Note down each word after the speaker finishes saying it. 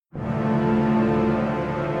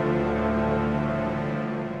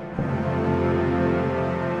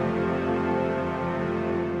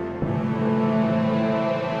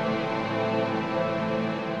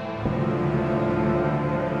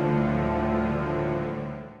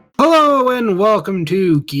and welcome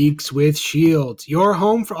to Geeks with Shields, your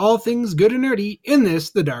home for all things good and nerdy in this,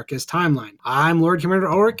 the darkest timeline. I'm Lord Commander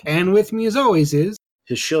Ulrich, and with me as always is...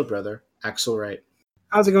 his shield brother, Axel Wright.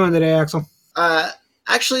 How's it going today, Axel?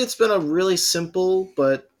 Actually, it's been a really simple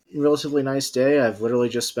but relatively nice day. I've literally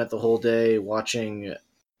just spent the whole day watching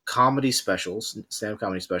comedy specials, stand-up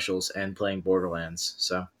comedy specials, and playing Borderlands.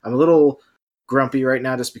 So I'm a little grumpy right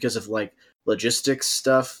now just because of, logistics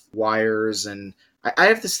stuff, wires, and I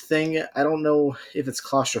have this thing, I don't know if it's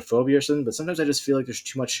claustrophobia or something, but sometimes I just feel like there's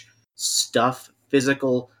too much stuff,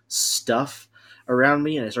 physical stuff around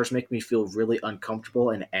me, and it starts making me feel really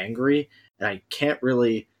uncomfortable and angry, and I can't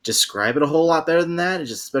really describe it a whole lot better than that,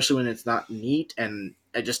 just especially when it's not neat, and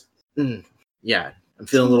I just, I'm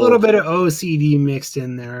feeling a little bit of OCD mixed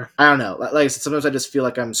in there. I don't know. Like I said, sometimes I just feel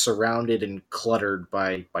like I'm surrounded and cluttered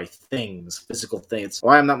by things, physical things.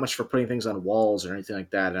 Why I'm not much for putting things on walls or anything like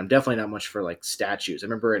that, and I'm definitely not much for, statues. I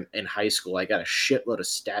remember in high school, I got a shitload of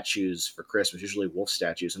statues for Christmas, usually wolf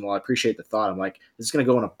statues, and while I appreciate the thought, I'm like, this is going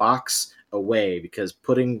to go in a box away, because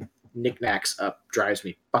putting knickknacks up drives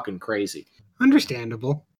me fucking crazy.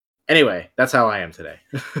 Understandable. Anyway, that's how I am today.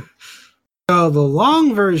 So the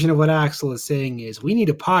long version of what Axel is saying is we need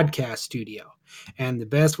a podcast studio. And the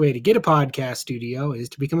best way to get a podcast studio is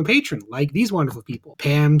to become a patron, like these wonderful people.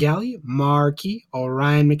 Pam Galley, Markey,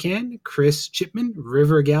 Orion McCann, Chris Chipman,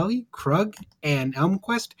 River Galley, Krug, and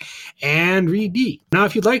Elmquest, and Reed D. Now,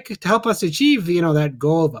 if you'd like to help us achieve, that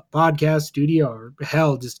goal of a podcast studio, or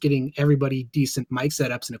hell, just getting everybody decent mic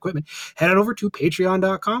setups and equipment, head on over to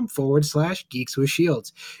patreon.com/Geeks with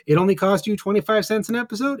Shields. It only costs you 25 cents an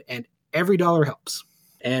episode, and every dollar helps.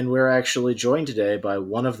 And we're actually joined today by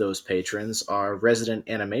one of those patrons, our resident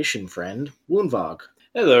animation friend, Woonvag.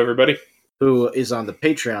 Hello, everybody. Who is on the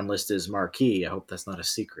Patreon list as Marquis. I hope that's not a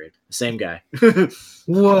secret. Same guy.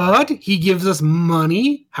 What? He gives us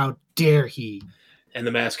money? How dare he? And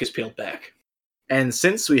the mask is peeled back. And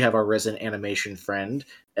since we have our resident animation friend,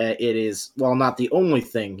 it is, well, not the only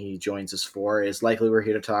thing he joins us for, is likely we're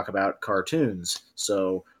here to talk about cartoons.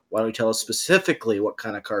 So why don't you tell us specifically what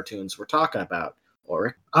kind of cartoons we're talking about?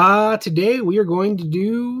 Today we are going to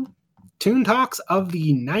do Toon Talks of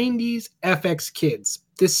the 90s FX Kids.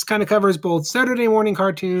 This kind of covers both Saturday morning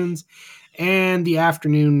cartoons and the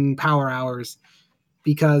afternoon power hours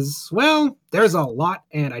because, well, there's a lot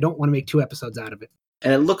and I don't want to make 2 episodes out of it.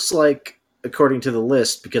 And it looks like, according to the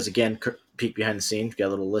list, because again, peek behind the scenes, we got a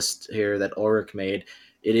little list here that Ulrich made.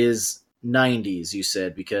 It is 90s, you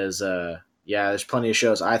said, because, there's plenty of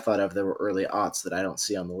shows I thought of that were early aughts that I don't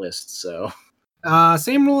see on the list, so...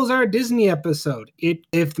 Same rule as our Disney episode.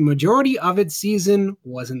 If the majority of its season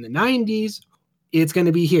was in the 90s, it's going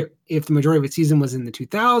to be here. If the majority of its season was in the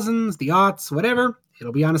 2000s, the aughts, whatever,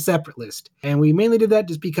 it'll be on a separate list. And we mainly did that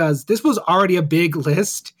just because this was already a big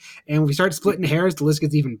list, and we start splitting hairs, the list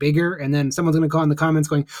gets even bigger, and then someone's going to call in the comments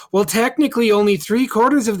going, well, technically only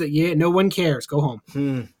 3/4 of the... Yeah, no one cares. Go home.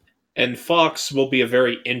 And Fox will be a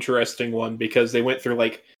very interesting one because they went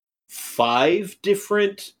through, 5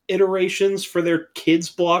 different iterations for their kids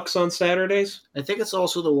blocks on Saturdays. I think it's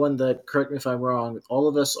also the one that, correct me if I'm wrong, all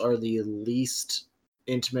of us are the least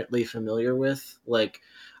intimately familiar with.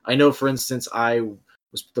 I know, for instance, I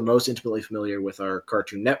was the most intimately familiar with our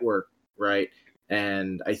Cartoon Network, right?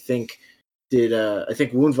 And I think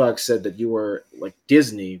Woonvag said that you were,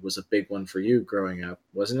 Disney was a big one for you growing up,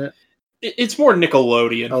 wasn't it? It's more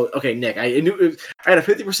Nickelodeon. Oh, okay, Nick. I had a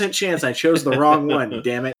 50% chance I chose the wrong one,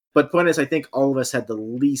 damn it. But point is, I think all of us had the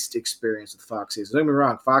least experience with Foxes. Don't get me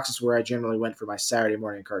wrong, Fox is where I generally went for my Saturday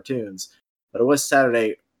morning cartoons. But it was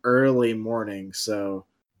Saturday early morning, so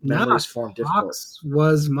memories formed difficult. Fox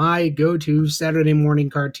was my go-to Saturday morning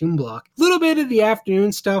cartoon block. A little bit of the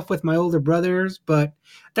afternoon stuff with my older brothers, but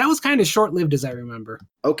that was kind of short-lived as I remember.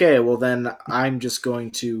 Okay, well then I'm just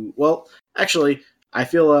going to... Well, actually, I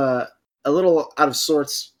feel a little out of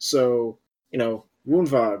sorts, so,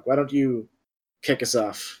 Woonvag, why don't you kick us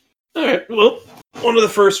off? All right, well, one of the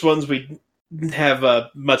first ones we have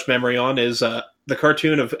much memory on is the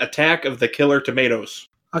cartoon of Attack of the Killer Tomatoes.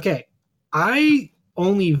 Okay, I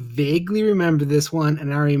only vaguely remember this one,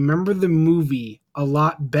 and I remember the movie a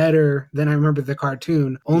lot better than I remember the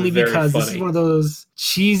cartoon, only because this is one of those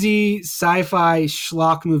cheesy sci-fi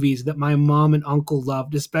schlock movies that my mom and uncle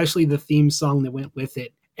loved, especially the theme song that went with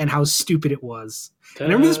it. And how stupid it was. I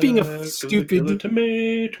remember this being a stupid...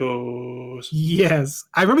 Tomatoes. Yes.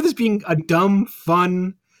 I remember this being a dumb,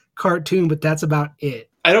 fun cartoon, but that's about it.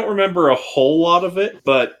 I don't remember a whole lot of it,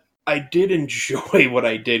 but I did enjoy what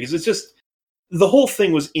I did. Because it's just... The whole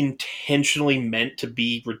thing was intentionally meant to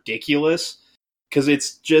be ridiculous. Because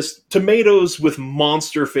it's just tomatoes with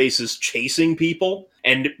monster faces chasing people.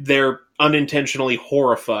 And they're unintentionally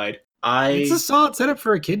horrified. It's a solid setup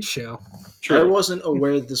for a kid's show. I wasn't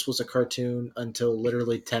aware that this was a cartoon until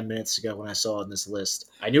literally 10 minutes ago when I saw it on this list.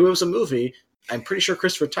 I knew it was a movie. I'm pretty sure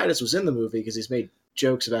Christopher Titus was in the movie because he's made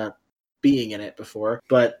jokes about being in it before,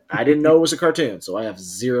 but I didn't know it was a cartoon, so I have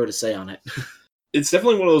zero to say on it. It's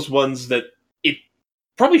definitely one of those ones that it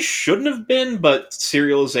probably shouldn't have been, but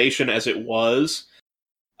serialization as it was.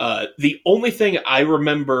 The only thing I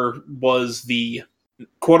remember was the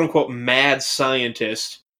quote-unquote mad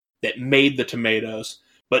scientist that made the tomatoes.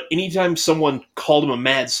 But anytime someone called him a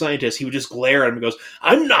mad scientist, he would just glare at him and goes,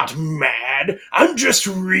 "I'm not mad, I'm just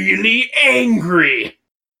really angry."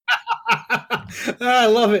 I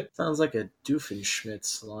love it. Sounds like a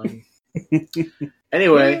Doofenshmirtz line.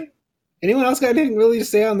 Anyway. Anyone else got anything really to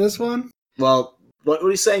say on this one? Well, what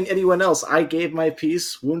he's saying, anyone else? I gave my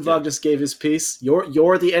piece. Woonvag just gave his piece.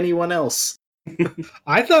 You're the anyone else.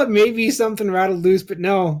 I thought maybe something rattled loose, but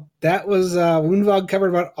no. That was Woonvag covered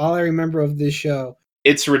about all I remember of this show.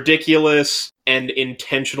 It's ridiculous and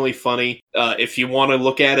intentionally funny. If you want to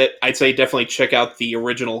look at it, I'd say definitely check out the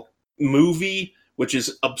original movie, which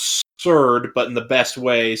is absurd, but in the best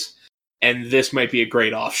ways. And this might be a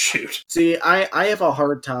great offshoot. See, I have a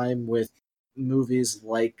hard time with movies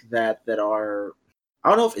like that are, I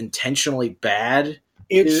don't know if intentionally bad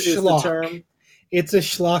is the term. It's a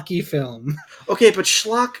schlocky film. Okay, but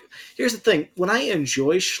schlock, here's the thing. When I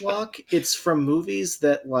enjoy schlock, it's from movies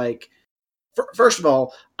that, like, first of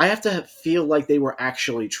all, I have to feel like they were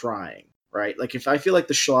actually trying, right? Like, if I feel like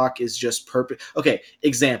the schlock is just Okay,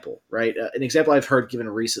 example, right? An example I've heard given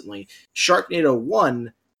recently, Sharknado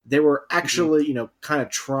 1, they were actually, kind of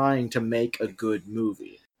trying to make a good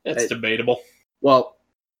movie. That's debatable. Well,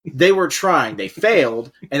 they were trying. They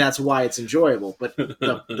failed, and that's why it's enjoyable. But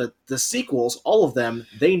the sequels, all of them,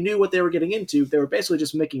 they knew what they were getting into. They were basically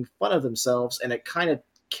just making fun of themselves, and it kind of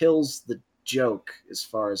kills the joke as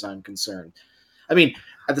far as I'm concerned. I mean,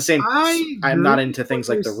 at the same time, I'm not into things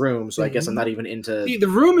like The Room, so I guess I'm not even into The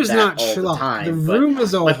Room is not schlock. The Room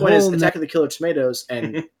is a whole... My point is Attack of the Killer Tomatoes,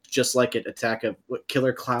 and just like it, Attack of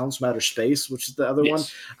Killer Clowns from Outer Space, which is the other one.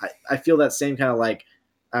 I feel that same kind of like,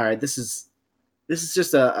 all right, this is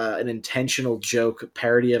just an intentional joke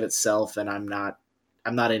parody of itself, and I'm not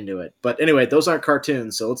into it. But anyway, those aren't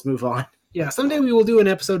cartoons, so let's move on. Yeah, someday we will do an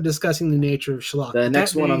episode discussing the nature of schlock. The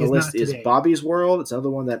next one on the list is Bobby's World. It's another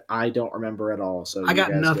one that I don't remember at all. So I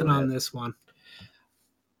got nothing on this one.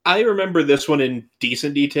 I remember this one in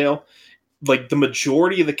decent detail. Like, the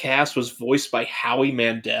majority of the cast was voiced by Howie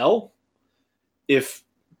Mandel. If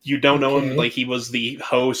you don't know him, like, he was the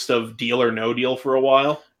host of Deal or No Deal for a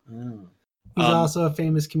while. Oh. He's also a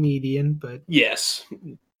famous comedian, but... Yes.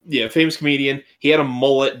 Yeah, famous comedian. He had a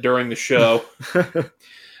mullet during the show.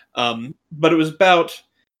 But it was about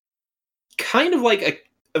kind of like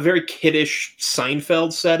a very kiddish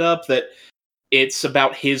Seinfeld setup, that it's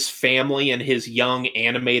about his family and his young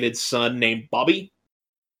animated son named Bobby.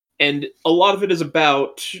 And a lot of it is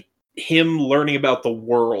about him learning about the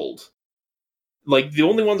world. Like, the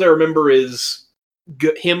only ones I remember is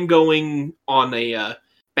him going on a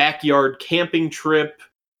backyard camping trip,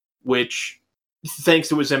 which, thanks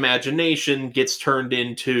to his imagination, gets turned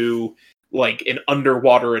into like an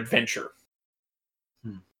underwater adventure.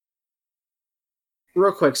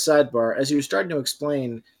 Real quick sidebar: as you were starting to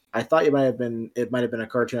explain, I thought it might have been a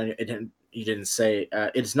cartoon. You didn't say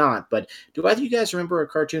it's not. But do either of you guys remember a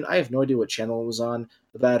cartoon? I have no idea what channel it was on,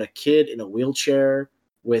 about a kid in a wheelchair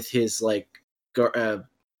with his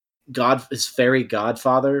his fairy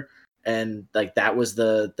godfather, and like that was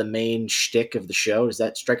the main shtick of the show. Does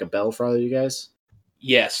that strike a bell for all of you guys?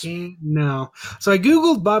 Yes. No. So I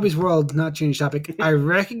googled Bobby's World, not change topic. I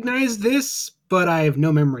recognize this, but I have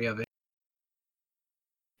no memory of it.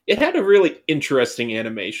 It had a really interesting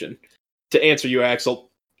animation. To answer you, Axel,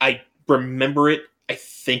 I remember it. I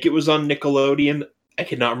think it was on Nickelodeon. I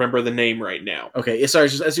cannot remember the name right now. Okay, sorry.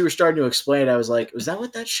 Just as you were starting to explain, I was like, "Was that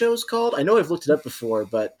what that show's called?" I know I've looked it up before,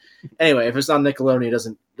 but anyway, if it's on Nickelodeon,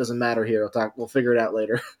 it doesn't matter here. We'll figure it out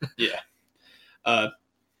later. Yeah.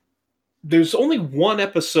 There's only one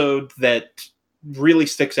episode that really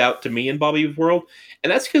sticks out to me in Bobby's World,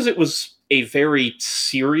 and that's because it was a very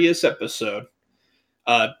serious episode.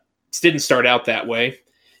 It didn't start out that way.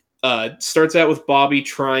 It starts out with Bobby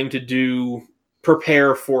trying to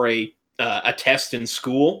prepare for a test in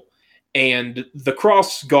school, and the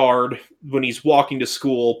cross guard, when he's walking to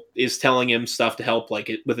school, is telling him stuff to help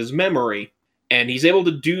with his memory, and he's able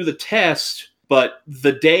to do the test, but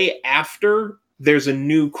the day after, there's a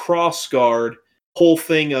new cross guard. Whole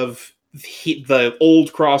thing of the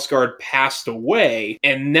old cross guard passed away,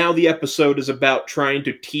 and now the episode is about trying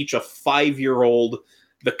to teach a 5-year-old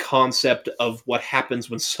the concept of what happens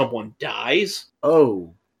when someone dies.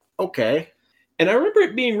 Oh, okay. And I remember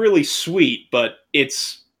it being really sweet, but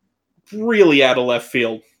it's really out of left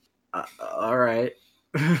field. All right.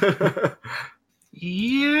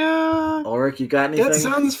 Yeah. Ulrich, you got anything? That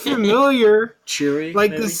sounds familiar. Cheery?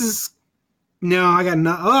 Like maybe? this is no, I got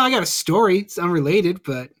no. Oh, I got a story. It's unrelated,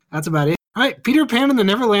 but that's about it. All right, Peter Pan and the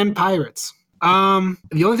Neverland Pirates.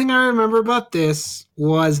 The only thing I remember about this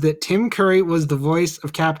was that Tim Curry was the voice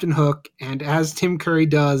of Captain Hook, and as Tim Curry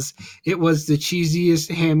does, it was the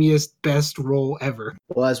cheesiest, hammiest, best role ever.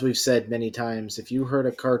 Well, as we've said many times, if you heard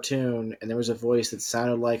a cartoon and there was a voice that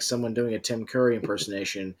sounded like someone doing a Tim Curry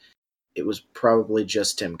impersonation, it was probably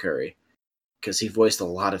just Tim Curry, because he voiced a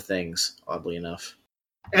lot of things, oddly enough.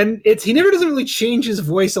 And he never doesn't really change his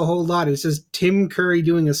voice a whole lot. It's just Tim Curry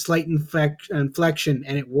doing a slight inflection,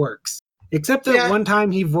 and it works. Except that one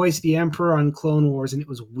time he voiced the Emperor on Clone Wars, and it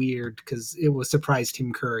was weird because it was surprise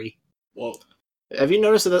Tim Curry. Whoa. Have you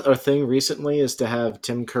noticed that our thing recently is to have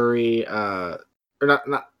Tim Curry, or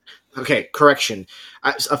not? Okay, correction.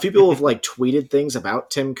 A few people have like tweeted things about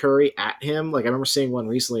Tim Curry at him. Like I remember seeing one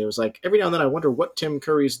recently. It was like, every now and then I wonder what Tim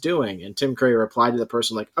Curry's doing, and Tim Curry replied to the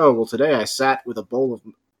person like, "Oh, well, today I sat with a bowl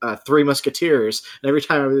of Three Musketeers, and every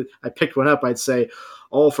time I picked one up, I'd say,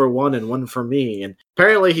 'All for one and one for me.'" And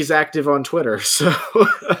apparently, he's active on Twitter. So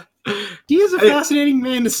he is a fascinating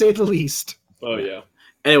man, to say the least. Oh yeah.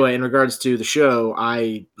 Anyway, in regards to the show,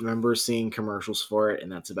 I remember seeing commercials for it, and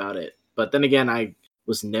that's about it. But then again, I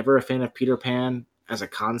was never a fan of Peter Pan as a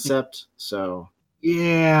concept, so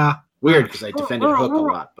yeah, weird because I defended Hook a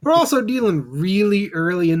lot. We're also dealing really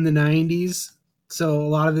early in the 90s, so a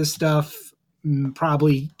lot of this stuff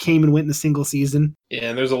probably came and went in a single season. Yeah,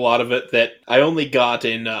 and there's a lot of it that I only got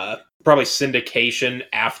in probably syndication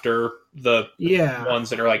after the ones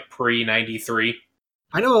that are like pre-93.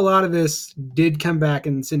 I know a lot of this did come back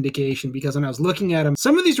in syndication because when I was looking at them,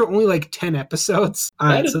 some of these were only like 10 episodes.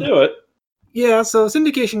 That'd do it. Yeah, so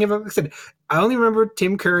syndication, like I said, I only remember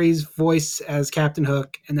Tim Curry's voice as Captain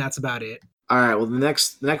Hook, and that's about it. All right, well, the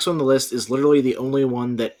next one on the list is literally the only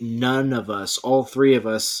one that none of us, all three of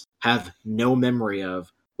us, have no memory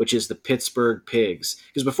of, which is the Pittsburgh Pigs.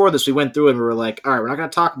 Because before this, we went through it and we were like, all right, we're not going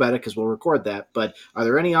to talk about it because we'll record that, but are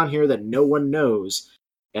there any on here that no one knows?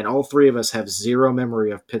 And all three of us have zero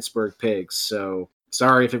memory of Pittsburgh Pigs, so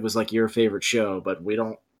sorry if it was like your favorite show, but we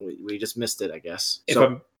just missed it, I guess.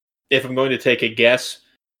 If I'm going to take a guess,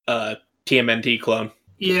 TMNT clone.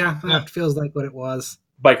 Yeah, that feels like what it was.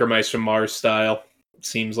 Biker Mice from Mars style.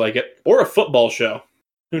 Seems like it. Or a football show.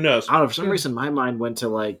 Who knows? I don't know, for some reason my mind went to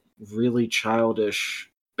like really childish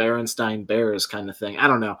Berenstain Bears kind of thing. I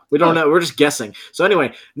don't know. We don't know. We're just guessing. So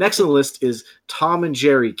anyway, next on the list is Tom and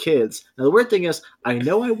Jerry Kids. Now the weird thing is, I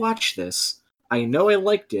know I watched this. I know I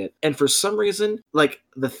liked it. And for some reason, like,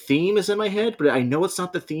 the theme is in my head, but I know it's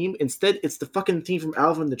not the theme. Instead, it's the fucking theme from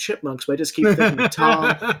Alvin and the Chipmunks, but I just keep thinking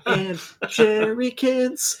Tom and Jerry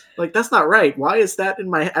Kids. Like, that's not right. Why is that in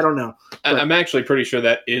my head? I don't know. But I'm actually pretty sure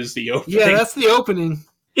that is the opening. Yeah, that's the opening.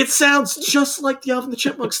 It sounds just like the Alvin and the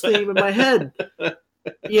Chipmunks theme in my head.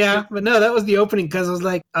 Yeah, but no, that was the opening because I was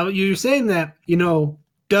like, you were saying that,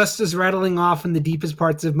 dust is rattling off in the deepest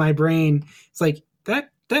parts of my brain. It's like,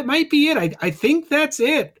 that might be it. I think that's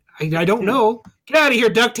it. I don't know. Get out of here,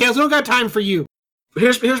 DuckTales. We don't got time for you.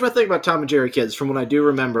 Here's my thing about Tom and Jerry Kids. From what I do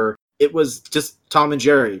remember, it was just Tom and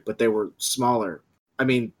Jerry, but they were smaller. I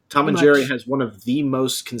mean, Tom and Jerry has one of the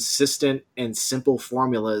most consistent and simple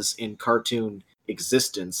formulas in cartoon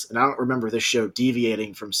existence, and I don't remember this show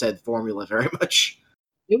deviating from said formula very much.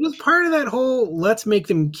 It was part of that whole let's make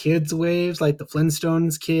them kids waves, like the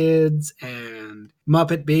Flintstones kids and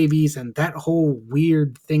Muppet Babies and that whole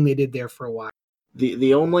weird thing they did there for a while.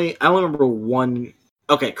 I only remember one.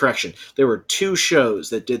 Okay, correction. There were two shows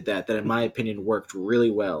that did that in my opinion worked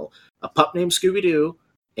really well. A Pup Named Scooby-Doo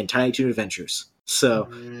and Tiny Toon Adventures. So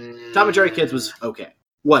Tom and Jerry Kids was okay.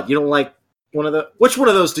 What, you don't like one of the? Which one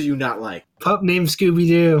of those do you not like? Pup Named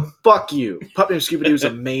Scooby-Doo. Fuck you. Pup Named Scooby-Doo is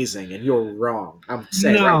amazing, and you're wrong. I'm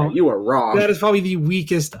saying right now, you are wrong. That is probably the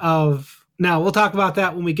weakest of. Now, we'll talk about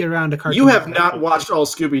that when we get around to cartoons. You have not watched all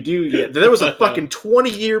Scooby-Doo yet. There was a fucking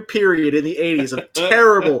 20-year period in the 80s of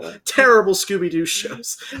terrible, terrible Scooby-Doo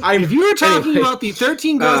shows. If you were talking about the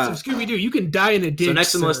 13 Ghosts of Scooby-Doo, you can die in a ditch. So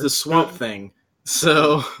next on the list is Swamp Thing.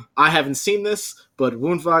 So I haven't seen this, but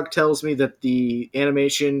Woonvag tells me that the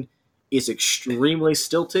animation is extremely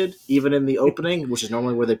stilted, even in the opening, which is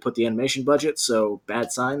normally where they put the animation budget, so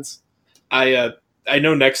bad signs. I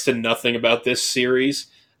know next to nothing about this series.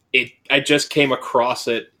 I just came across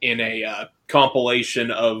it in a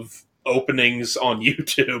compilation of openings on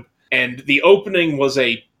YouTube, and the opening was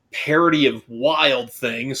a parody of Wild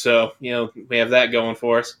Thing, so we have that going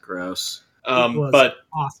for us. Gross. It was But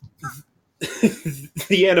awesome.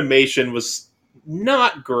 the animation was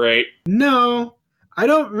not great. No, I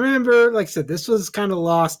don't remember. Like I said, this was kind of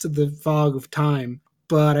lost to the fog of time.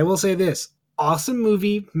 But I will say this. Awesome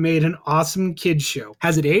movie, made an awesome kids show.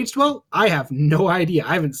 Has it aged well? I have no idea.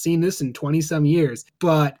 I haven't seen this in 20-some years.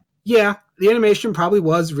 But yeah, the animation probably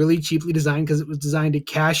was really cheaply designed because it was designed to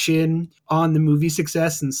cash in on the movie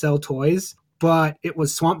success and sell toys. But it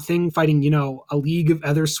was Swamp Thing fighting, a league of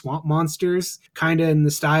other swamp monsters, kind of in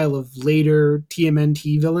the style of later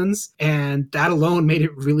TMNT villains. And that alone made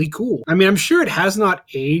it really cool. I mean, I'm sure it has not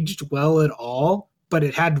aged well at all, but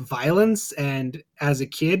it had violence. And as a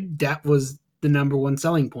kid, that was the number one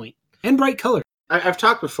selling point. And bright color. I've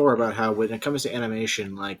talked before about how when it comes to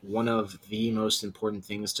animation, like one of the most important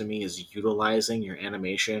things to me is utilizing your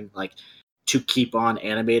animation, like to keep on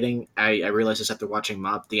animating. I realized this after watching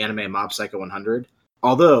the anime Mob Psycho 100.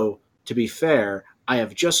 Although, to be fair, I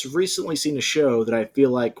have just recently seen a show that I feel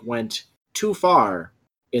like went too far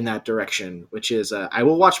in that direction, which is, I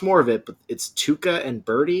will watch more of it, but it's Tuca and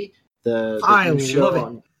Birdie, the new show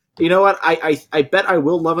love it. You know what? I bet I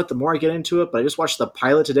will love it the more I get into it, but I just watched the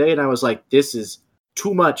pilot today and I was like, this is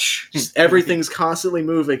too much. Just everything's constantly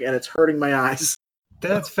moving and it's hurting my eyes.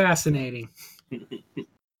 That's fascinating.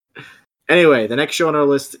 Anyway, the next show on our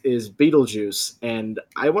list is Beetlejuice, and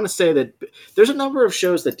I want to say that there's a number of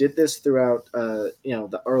shows that did this throughout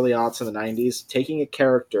the early aughts and the 90s, taking a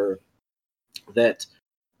character that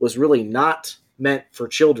was really not meant for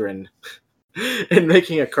children and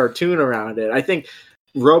making a cartoon around it. I think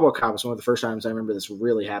RoboCop was one of the first times I remember this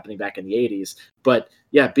really happening back in the 80s. But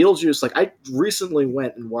yeah, Beetlejuice, like I recently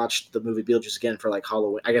went and watched the movie Beetlejuice again for like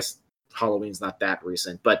Halloween. I guess Halloween's not that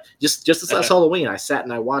recent, but just this last Halloween, I sat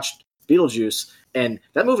and I watched Beetlejuice, and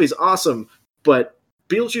that movie's awesome, but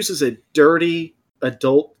Beetlejuice is a dirty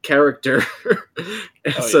adult character.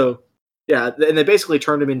 So and they basically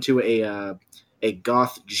turned him into a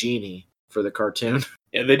goth genie for the cartoon.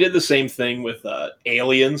 Yeah, they did the same thing with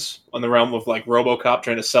Aliens on the realm of like RoboCop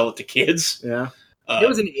trying to sell it to kids. Yeah. It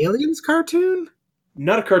was an Aliens cartoon?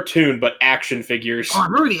 Not a cartoon, but action figures. Oh, I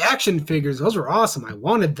remember the action figures. Those were awesome. I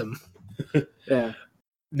wanted them. Yeah.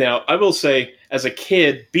 Now, I will say, as a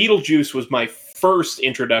kid, Beetlejuice was my first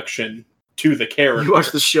introduction to the character. You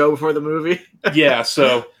watched the show before the movie? Yeah,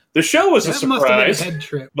 so the show was a Must have been a surprise, head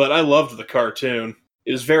trip. but I loved the cartoon.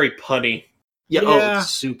 It was very punny. Yeah. Oh, it's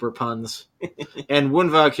super puns. And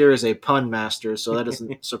Woonvag here is a pun master, so that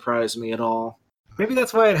doesn't surprise me at all. Maybe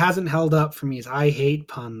that's why it hasn't held up for me, is I hate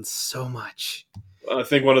puns so much. I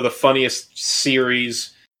think one of the funniest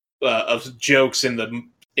series of jokes in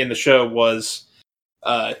the show was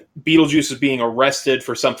Beetlejuice is being arrested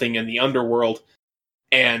for something in the underworld,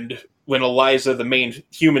 and when Eliza, the main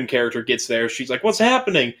human character, gets there, she's like, "What's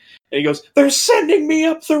happening?" And he goes, "They're sending me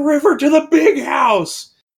up the river to the big house."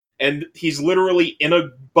 And he's literally in a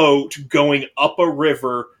boat going up a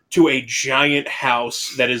river to a giant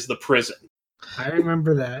house that is the prison. I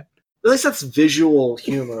remember that. At least that's visual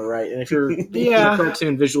humor, right? And if you're in a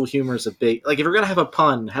cartoon, visual humor is a big... Like, if you're going to have a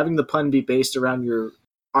pun, having the pun be based around your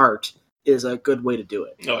art is a good way to do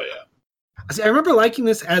it. Oh, yeah. See, I remember liking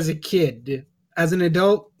this as a kid. As an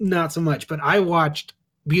adult, not so much. But I watched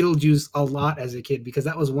Beetlejuice a lot as a kid because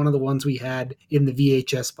that was one of the ones we had in the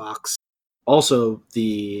VHS box. Also,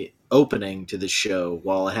 the opening to the show,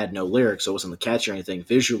 while it had no lyrics, so it wasn't catchy or anything,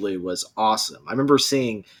 visually was awesome. I remember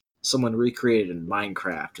seeing someone recreated in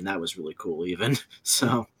Minecraft, and that was really cool even.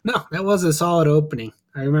 So no, that was a solid opening.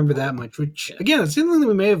 I remember that much, which again, it's something that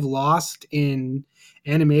we may have lost in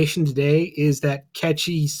animation today is that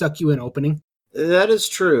catchy suck you in opening. That is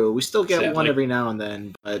true. We still get one every now and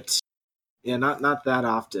then, but yeah, not that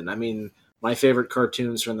often. I mean, my favorite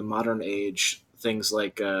cartoons from the modern age, things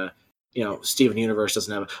like Steven Universe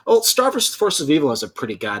doesn't have Star vs. Force of Evil has a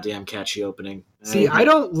pretty goddamn catchy opening. See, I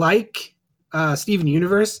don't like Steven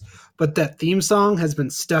Universe, but that theme song has been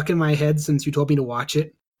stuck in my head since you told me to watch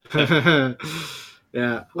it.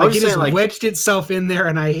 Yeah, like it just wedged itself in there,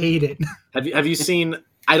 and I hate it. Have you seen?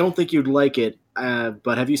 I don't think you'd like it,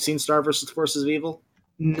 but have you seen Star vs. Forces of Evil?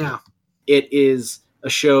 No. It is a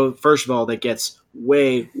show, first of all, that gets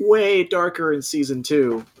way, way darker in season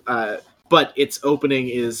 2, but its opening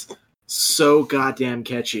is so goddamn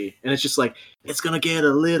catchy, and it's just like, it's gonna get a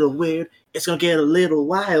little weird, it's gonna get a little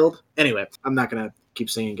wild. Anyway, I'm not gonna keep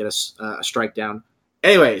singing and get a strike down.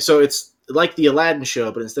 Anyway, so it's like the Aladdin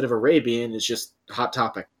show, but instead of Arabian, it's just Hot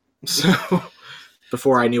Topic. So,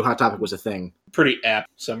 before I knew Hot Topic was a thing. Pretty apt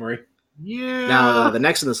summary. Yeah. Now, the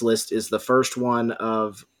next on this list is the first one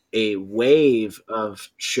of a wave of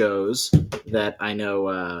shows that I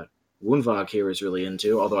know Woonvag here is really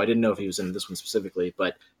into, although I didn't know if he was into this one specifically,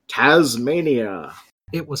 but Tasmania.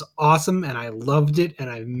 It was awesome, and I loved it, and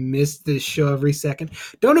I missed this show every second.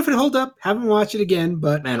 Don't know if it held up. Haven't watched it again,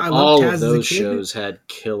 but Man, I all loved Taz of as a those kid. shows had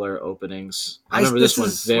killer openings. I remember this one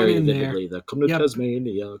is very in there. vividly. The Come to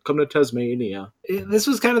Tasmania, come to Tasmania. This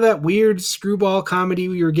was kind of that weird screwball comedy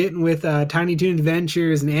we were getting with Tiny Toon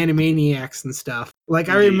Adventures and Animaniacs and stuff. Like,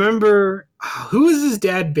 I remember, who is his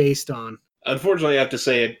dad based on? Unfortunately, I have to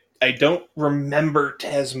say, I don't remember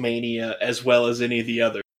Tasmania as well as any of the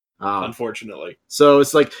others. Unfortunately. So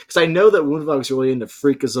it's like, because I know that Woonvag's really into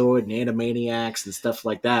Freakazoid and Animaniacs and stuff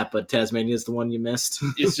like that, but Tasmania's the one you missed.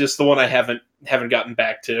 It's just the one I haven't gotten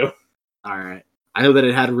back to. All right. I know that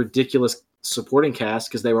it had a ridiculous supporting cast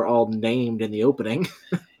because they were all named in the opening.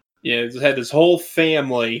 Yeah, it had this whole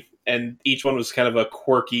family, and each one was kind of a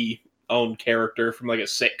quirky own character from like a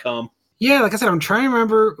sitcom. Yeah, like I said, I'm trying to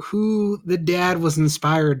remember who the dad was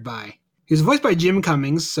inspired by. He was voiced by Jim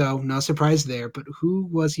Cummings, so no surprise there. But who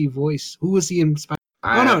was he voiced? Who was he inspired?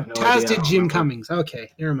 Taz did Jim Cummings. Okay,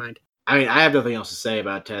 never mind. I mean, I have nothing else to say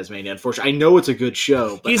about Tasmania. Unfortunately, I know it's a good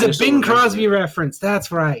show. But he's a Bing Crosby reference. That's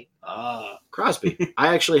right. Crosby.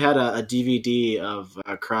 I actually had a DVD of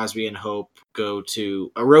Crosby and Hope go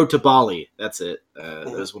to A Road to Bali. That's it.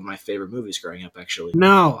 That was one of my favorite movies growing up, actually.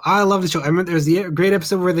 No, I love the show. I remember there was the great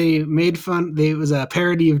episode where they made fun. It was a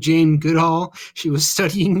parody of Jane Goodall. She was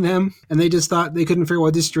studying them, and they just thought they couldn't figure out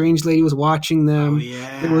why this strange lady was watching them. Oh,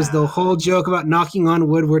 yeah. There was the whole joke about knocking on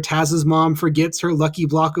wood where Taz's mom forgets her lucky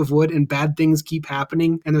block of wood and bad things keep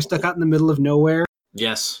happening, and they're stuck out in the middle of nowhere.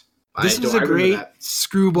 Yes. This was a great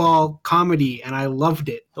screwball comedy, and I loved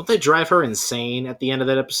it. Don't they drive her insane at the end of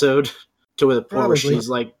that episode? To the point where she's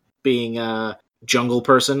like being a jungle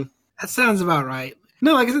person? That sounds about right.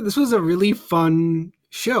 No, like I said, this was a really fun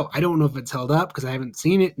show. I don't know if it's held up because I haven't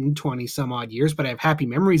seen it in 20 some odd years, but I have happy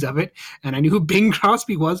memories of it. And I knew who Bing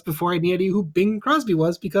Crosby was before I knew who Bing Crosby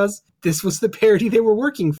was because this was the parody they were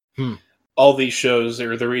working for. All these shows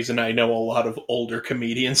are the reason I know a lot of older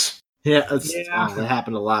comedians. Yeah, that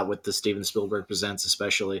happened a lot with the Steven Spielberg Presents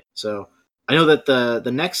especially. So I know that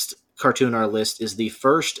the next cartoon on our list is the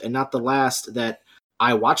first and not the last that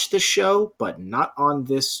I watched this show, but not on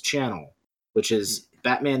this channel, which is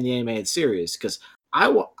Batman the Animated Series. Because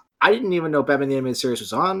I didn't even know Batman the Animated Series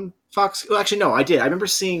was on Fox. Well, actually, no, I did. I remember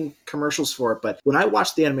seeing commercials for it, but when I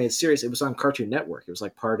watched the animated series, it was on Cartoon Network. It was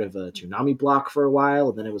like part of a Toonami block for a while,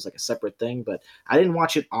 and then it was like a separate thing, but I didn't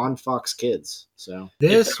watch it on Fox Kids. So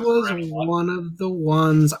this was one of the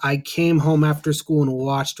ones I came home after school and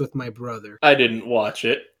watched with my brother. I didn't watch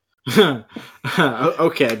it. Okay,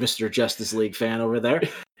 Mr. Justice League fan over there.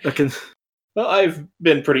 Well, I've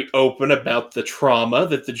been pretty open about the trauma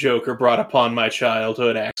that the Joker brought upon my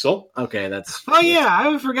childhood, Axel. Okay, that's... Oh, yeah, I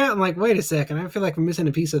would forgotten, like, wait a second, I feel like we're missing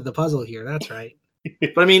a piece of the puzzle here, that's right.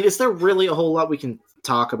 But, I mean, is there really a whole lot we can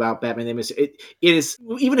talk about Batman the Animated Series? It is,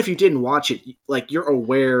 even if you didn't watch it, like, you're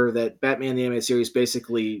aware that Batman the Animated Series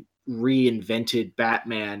basically reinvented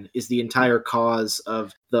Batman, is the entire cause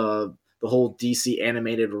of the whole DC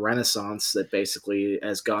animated renaissance that basically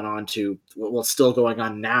has gone on to what's still going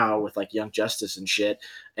on now with like Young Justice and shit.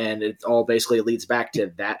 And it all basically leads back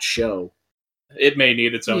to that show. It may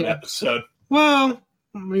need its own episode. Well,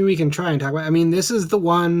 I mean, we can try and talk about it. I mean, this is the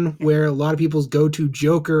one where a lot of people's go-to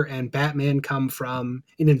Joker and Batman come from.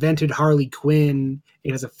 It invented Harley Quinn.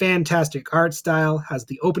 It has a fantastic art style, has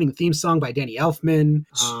the opening theme song by Danny Elfman.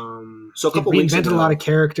 So a couple weeks ago, a lot of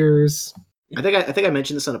characters. I think I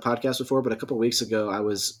mentioned this on a podcast before, but a couple of weeks ago I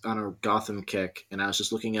was on a Gotham kick and I was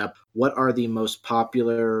just looking up what are the most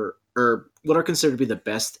popular or what are considered to be the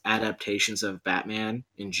best adaptations of Batman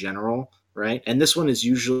in general, right? And this one is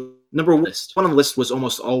usually number one list. One on the list was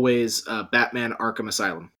almost always Batman Arkham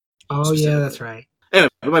Asylum. Oh yeah, that's right. Anyway,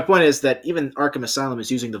 but my point is that even Arkham Asylum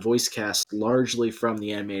is using the voice cast largely from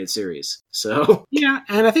the animated series. So yeah,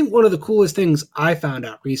 and I think one of the coolest things I found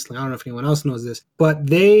out recently, I don't know if anyone else knows this, but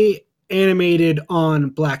they animated on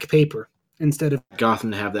black paper instead of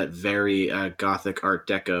Gotham to have that very gothic Art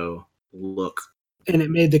Deco look. And it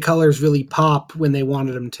made the colors really pop when they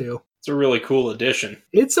wanted them to. It's a really cool addition.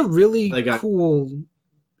 It's a really cool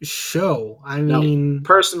show. I mean...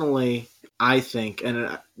 Personally, I think,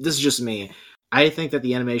 and this is just me, I think that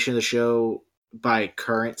the animation of the show by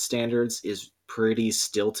current standards is pretty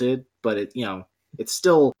stilted, but it's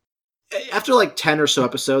still... After like 10 or so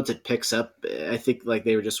episodes, it picks up. I think like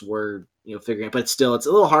they were figuring it, but it's a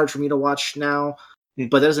little hard for me to watch now.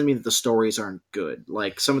 But that doesn't mean that the stories aren't good.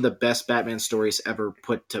 Like some of the best Batman stories ever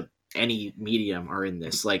put to any medium are in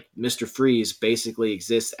this. Like Mr. Freeze basically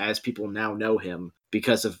exists as people now know him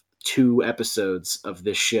because of 2 episodes of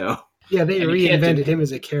this show. Yeah, they And you can't reinvented him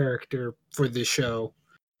as a character for this show.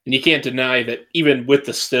 And you can't deny that even with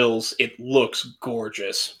the stills, it looks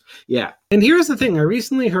gorgeous. Yeah. And here's the thing. I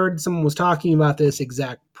recently heard someone was talking about this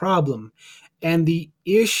exact problem. And the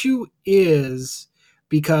issue is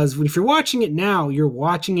because if you're watching it now, you're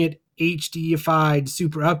watching it HDified,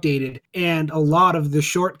 super updated, and a lot of the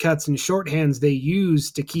shortcuts and shorthands they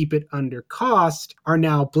use to keep it under cost are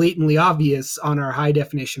now blatantly obvious on our high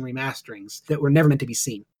definition remasterings that were never meant to be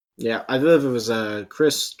seen. Yeah, I believe it was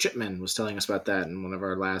Chris Chipman was telling us about that in one of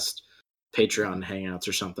our last Patreon hangouts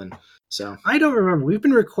or something. So I don't remember. We've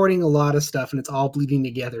been recording a lot of stuff and it's all bleeding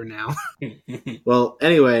together now. Well,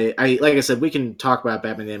 anyway, like I said, we can talk about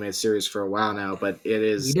Batman the Animated Series for a while now, but it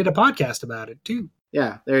is... We did a podcast about it, too.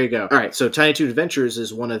 Yeah, there you go. All right, so Tiny Toon Adventures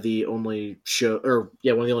is one of the only shows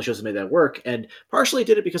that made that work, and partially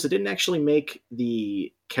did it because it didn't actually make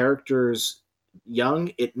the characters young.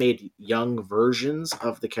 It made young versions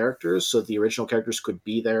of the characters, so the original characters could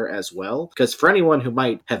be there as well. Because for anyone who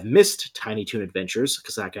might have missed Tiny Toon Adventures,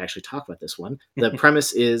 because I can actually talk about this one, the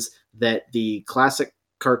premise is that the classic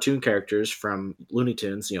cartoon characters from Looney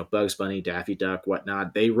Tunes, Bugs Bunny, Daffy Duck,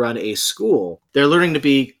 whatnot, they run a school. They're learning to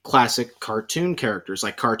be classic cartoon characters,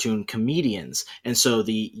 like cartoon comedians. And so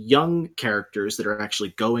the young characters that are actually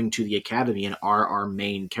going to the academy and are our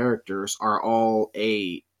main characters are all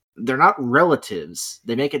they're not relatives.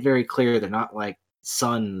 They make it very clear they're not like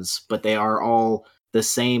sons, but they are all the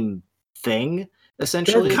same thing,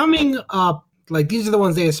 essentially. They're coming up, like these are the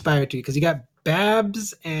ones they aspire to, because you got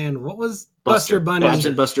Babs and what was Buster Bunny. Babs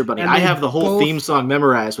and Buster Bunny. And I have the whole theme song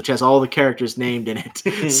memorized, which has all the characters named in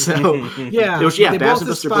it. So Babs and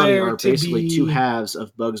Buster Bunny are basically two halves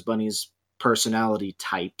of Bugs Bunny's personality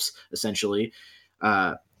types, essentially.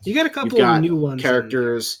 You got a couple of new ones.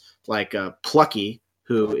 Characters like Plucky,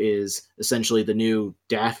 who is essentially the new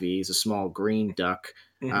Daffy. He's a small green duck.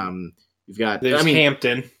 You've got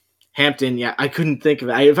Hampton, yeah, I couldn't think of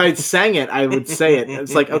it. If I sang it, I would say it.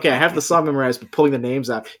 It's like, okay, I have the song memorized, but pulling the names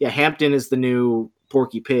out. Yeah, Hampton is the new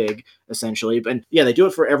Porky Pig, essentially. And yeah, they do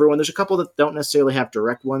it for everyone. There's a couple that don't necessarily have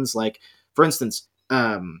direct ones. Like, for instance,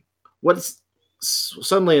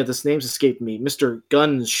 suddenly this name's escaped me. Mr.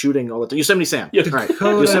 Guns shooting all the time. Yosemite Sam. Yeah. All right,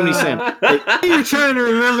 Yosemite Sam. You're trying to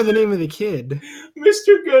remember the name of the kid.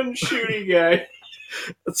 Mr. Gun shooting guy.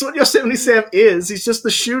 That's what Yosemite Sam is. He's just the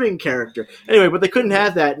shooting character. Anyway, but they couldn't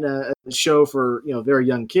have that in a show for very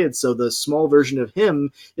young kids. So the small version of him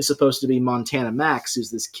is supposed to be Montana Max, who's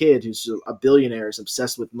this kid who's a billionaire, is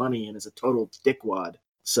obsessed with money, and is a total dickwad.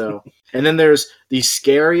 So, and then there's the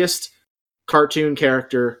scariest cartoon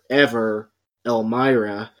character ever,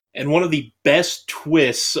 Elmira. And one of the best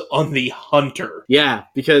twists on the hunter. Yeah,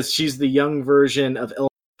 because she's the young version of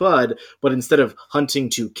Bud, but instead of hunting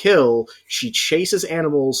to kill, she chases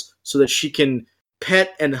animals so that she can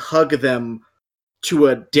pet and hug them to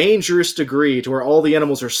a dangerous degree to where all the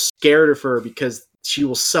animals are scared of her because she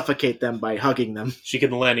will suffocate them by hugging them. She can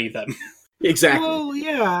Lenny them. Exactly. Well,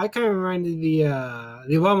 yeah, I kind of reminded the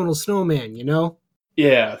Abominable Snowman,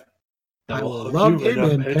 Yeah. I will love him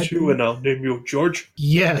and pet you, and I'll name you George.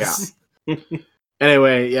 Yes. Yeah.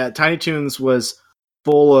 Anyway, yeah, Tiny Toons was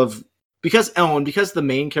full of... Because the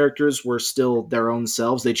main characters were still their own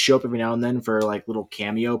selves, they'd show up every now and then for like little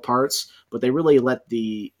cameo parts, but they really let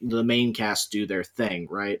the main cast do their thing,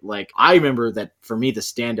 right? Like, I remember that for me the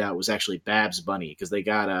standout was actually Babs Bunny, because they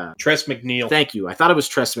got Tress MacNeille. Thank you. I thought it was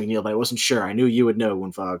Tress MacNeille, but I wasn't sure. I knew you would know,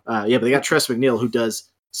 Woonvag. Yeah, but they got Tress MacNeille,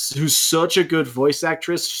 who's such a good voice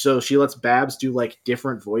actress, so she lets Babs do like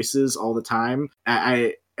different voices all the time.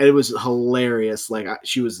 It was hilarious. Like,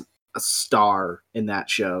 she was a star in that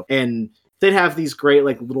show. And they'd have these great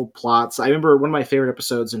like little plots. I remember one of my favorite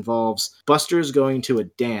episodes involves Buster's going to a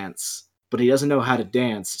dance, but he doesn't know how to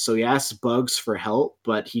dance. So he asks Bugs for help,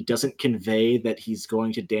 but he doesn't convey that he's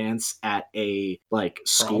going to dance at a like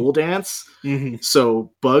school dance. Mm-hmm.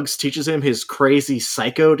 So Bugs teaches him his crazy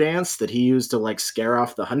psycho dance that he used to like scare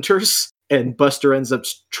off the hunters. And Buster ends up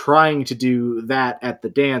trying to do that at the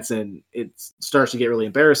dance, and it starts to get really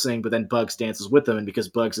embarrassing, but then Bugs dances with them, and because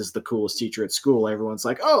Bugs is the coolest teacher at school, everyone's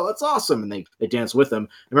like, oh, that's awesome, and they dance with him.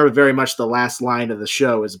 I remember very much the last line of the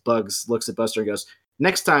show is Bugs looks at Buster and goes,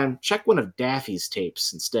 next time, check one of Daffy's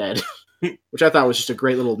tapes instead, which I thought was just a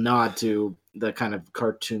great little nod to the kind of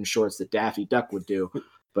cartoon shorts that Daffy Duck would do.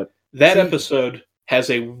 But that episode has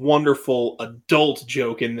a wonderful adult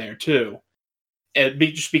joke in there, too. It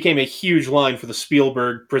just became a huge line for the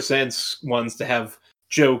Spielberg Presents ones to have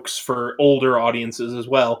jokes for older audiences as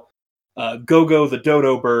well. Go-Go the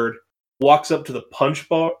dodo bird walks up to the punch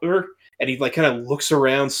bar and he like kind of looks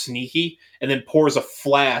around sneaky and then pours a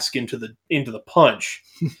flask into the punch.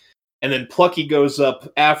 and then Plucky goes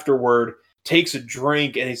up afterward, takes a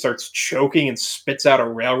drink, and he starts choking and spits out a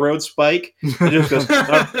railroad spike. And just goes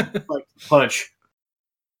like punch.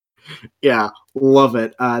 Yeah, love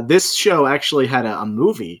it. This show actually had a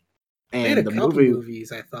movie, They had and a the couple movie.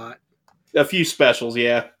 movies, I thought. A few specials,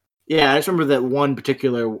 yeah. Yeah, I just remember that one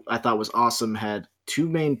particular I thought was awesome had two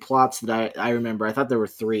main plots that I remember. I thought there were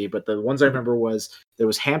three, but the ones I remember was there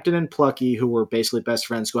was Hampton and Plucky, who were basically best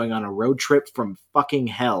friends, going on a road trip from fucking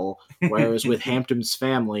hell, where it was with Hampton's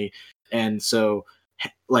family. And so,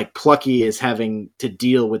 like, Plucky is having to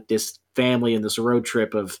deal with this family and this road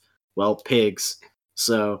trip of, well, pigs.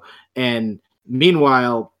 So, and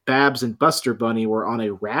meanwhile, Babs and Buster Bunny were on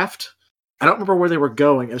a raft. I don't remember where they were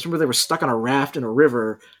going. I just remember they were stuck on a raft in a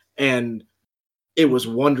river, and it was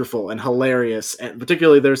wonderful and hilarious. And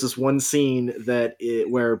particularly, there's this one scene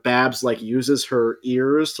where Babs like uses her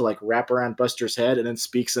ears to like wrap around Buster's head and then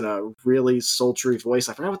speaks in a really sultry voice.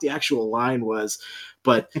 I forgot what the actual line was,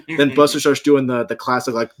 but then Buster starts doing the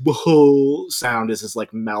classic like whoa sound as his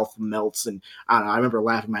like mouth melts, and I don't know. I remember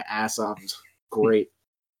laughing my ass off. It was great.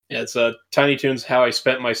 Yeah, it's Tiny Toons How I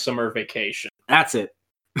Spent My Summer Vacation. That's it.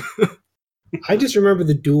 I just remember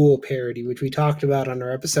the Duel parody, which we talked about on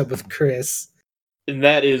our episode with Chris. And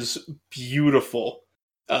that is beautiful.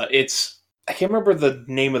 I can't remember the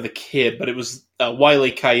name of the kid, but it was Wile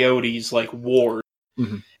E. Coyote's like ward,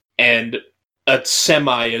 and a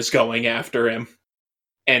semi is going after him,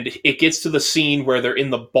 and it gets to the scene where they're in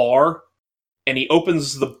the bar, and he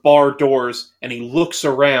opens the bar doors and he looks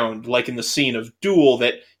around like in the scene of Duel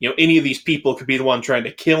that any of these people could be the one trying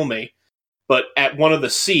to kill me, but at one of the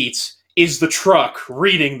seats is the truck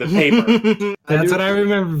reading the paper. That's what I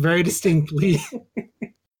remember very distinctly.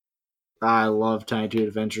 I love Tiny Toon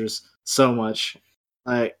Adventures so much.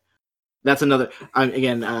 That's another.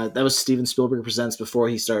 That was Steven Spielberg Presents before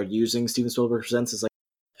he started using Steven Spielberg Presents as like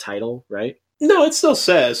title, right? No, it still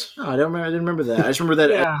says. Oh, I didn't remember that. I just remember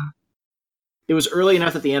that. Yeah. It was early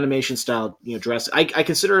enough that the animation style, dress. I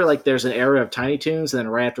consider like there's an era of Tiny Toons, and then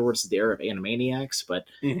right afterwards the era of Animaniacs. But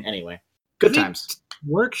anyway, good times.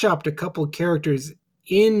 Workshopped a couple characters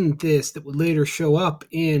in this that would later show up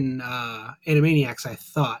in Animaniacs, I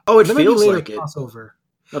thought. Oh, it feels like crossover.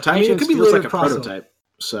 No, Tiny Toons feels like a prototype.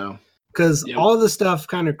 So because all the stuff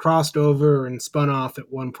kind of crossed over and spun off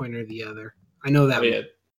at one point or the other. I know that. Yeah,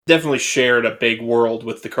 definitely shared a big world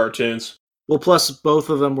with the cartoons. Well, plus both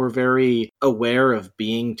of them were very aware of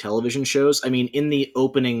being television shows. I mean, in the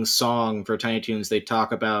opening song for Tiny Toons, they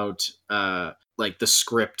talk about like the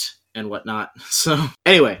script and whatnot. So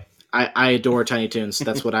anyway, I adore Tiny Toons.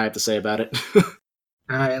 That's what I have to say about it.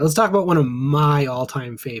 All right, let's talk about one of my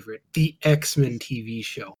all-time favorite, the X-Men TV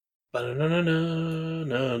show.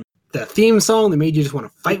 The theme song that made you just want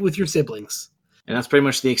to fight with your siblings. And that's pretty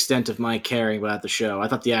much the extent of my caring about the show. I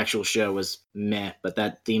thought the actual show was meh, but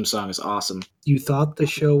that theme song is awesome. You thought the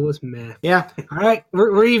show was meh. Yeah. All right,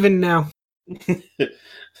 we're even now.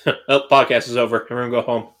 Well, podcast is over. Everyone go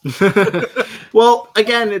home. Well,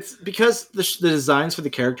 again, it's because the designs for the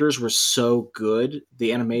characters were so good,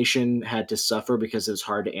 the animation had to suffer because it was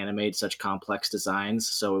hard to animate such complex designs,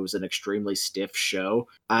 so it was an extremely stiff show.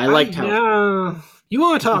 I liked how... Yeah. You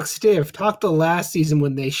want to talk stiff? Talk the last season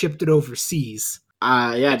when they shipped it overseas.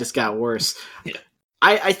 Yeah, it just got worse. Yeah.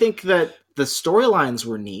 I think that the storylines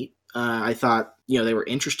were neat. I thought, they were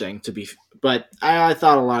interesting but I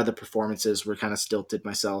thought a lot of the performances were kind of stilted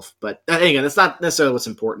myself. But again, that's not necessarily what's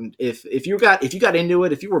important. If you got into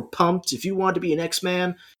it, if you were pumped, if you wanted to be an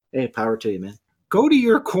X-Man, hey, power to you, man. Go to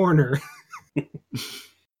your corner.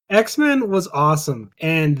 X-Men was awesome,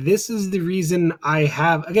 and this is the reason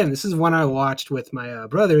this is one I watched with my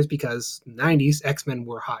brothers because 90s X-Men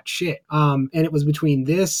were hot shit. And it was between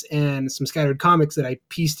this and some scattered comics that I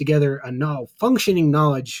pieced together a functioning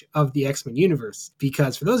knowledge of the X-Men universe.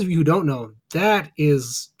 Because for those of you who don't know, that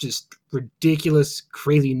is just ridiculous,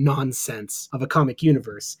 crazy nonsense of a comic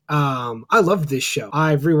universe. I love this show.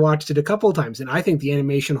 I've rewatched it a couple of times, and I think the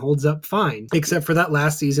animation holds up fine, except for that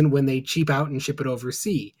last season when they cheap out and ship it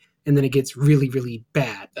overseas, and then it gets really, really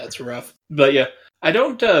bad. That's rough. But yeah, I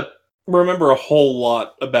don't remember a whole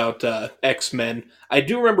lot about X-Men. I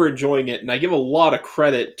do remember enjoying it, and I give a lot of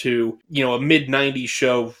credit to, a mid-90s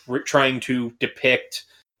show trying to depict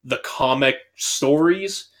the comic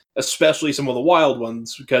stories, especially some of the wild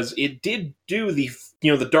ones, because it did do the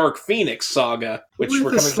Dark Phoenix saga, which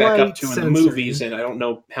we're coming back up to in the movies, and I don't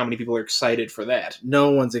know how many people are excited for that. No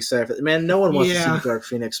one's excited for that. Man, no one wants to see the Dark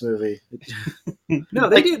Phoenix movie. No,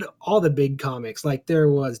 they did all the big comics. Like, there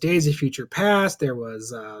was Days of Future Past, there was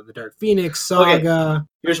the Dark Phoenix saga.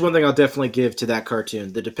 Here's one thing I'll definitely give to that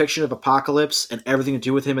cartoon. The depiction of Apocalypse and everything to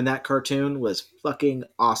do with him in that cartoon was fucking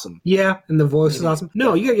awesome. Yeah, and the voice is awesome.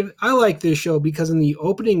 No, you gotta give. I like this show because in the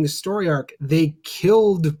opening story arc, they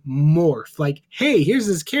killed Morph. Like, hey, here's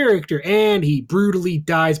this character, and he brutally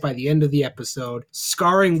dies by the end of the episode,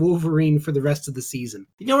 scarring Wolverine for the rest of the season.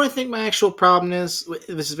 You know what I think my actual problem is?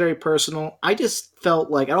 This is very personal. I just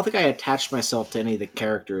felt like I don't think I attached myself to any of the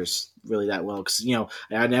characters really that well because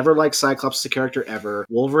I never liked Cyclops as a character ever.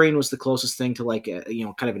 Wolverine was the closest thing to like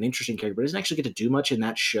kind of an interesting character, but he doesn't actually get to do much in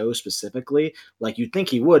that show specifically. Like you'd think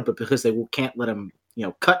he would, but because they can't let him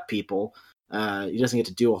cut people, he doesn't get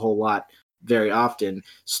to do a whole lot very often.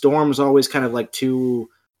 Storm's always kind of like too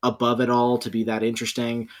above it all to be that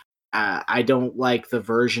interesting. I don't like the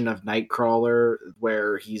version of Nightcrawler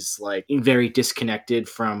where he's like very disconnected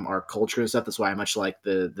from our culture and stuff. That's why I much like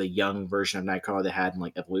the young version of Nightcrawler they had in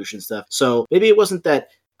like Evolution stuff. So maybe it wasn't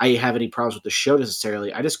that I have any problems with the show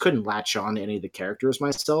necessarily. I just couldn't latch on to any of the characters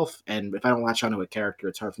myself. And if I don't latch on to a character,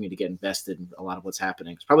 it's hard for me to get invested in a lot of what's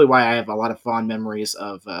happening. It's probably why I have a lot of fond memories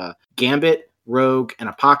of Gambit, Rogue, and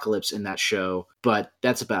Apocalypse in that show. But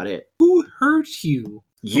that's about it. Who hurt you?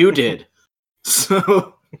 You did.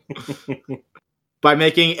 So... by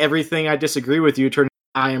making everything I disagree with you turn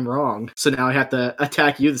I am wrong. So now I have to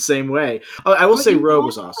attack you the same way. Oh, I will say Rogue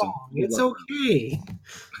was awesome. It's okay.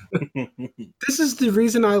 This is the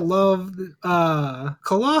reason I love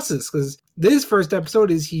Colossus, because this first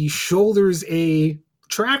episode is he shoulders a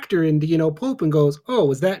tractor into Pope and goes, "Oh,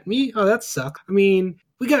 was that me? Oh, that sucked. I mean,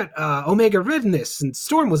 we got Omega Red in this, and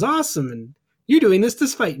Storm was awesome, and you're doing this to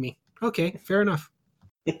spite me. Okay, fair enough."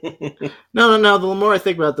 No. The more I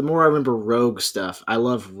think about it, the more I remember Rogue stuff. I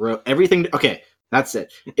love Rogue. Everything. Okay, that's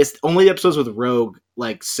it. It's only the episodes with Rogue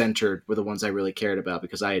like centered were the ones I really cared about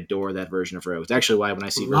because I adore that version of Rogue. It's actually why when I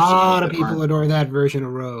see a lot of people adore that version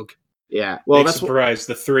of Rogue. Yeah, well, that's surprised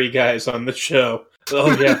the three guys on the show.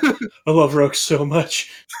 Oh yeah, I love Rogue so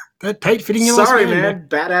much. That tight fitting. Sorry, man.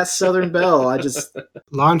 Badass Southern Belle. I just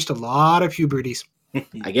launched a lot of puberties.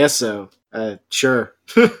 I guess so. Sure.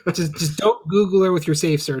 just don't Google her with your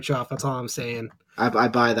safe search off. That's all I'm saying. I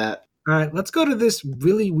buy that. All right, let's go to this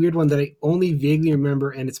really weird one that I only vaguely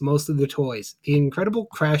remember, and it's mostly the toys. The Incredible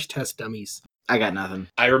Crash Test Dummies. I got nothing.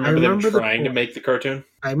 I remember them trying to make the cartoon.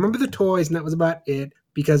 I remember the toys, and that was about it,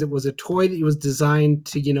 because it was a toy that was designed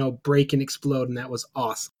to, break and explode, and that was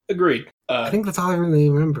awesome. Agreed. I think that's all I really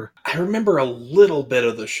remember. I remember a little bit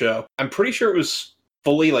of the show. I'm pretty sure it was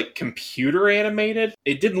fully like computer animated.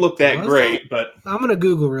 It didn't look that great, but I'm gonna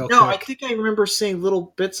Google real quick. No, I think I remember seeing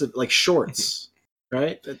little bits of like shorts,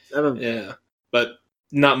 right? Yeah, but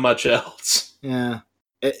not much else. Yeah,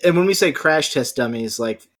 and when we say crash test dummies,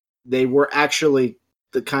 like they were actually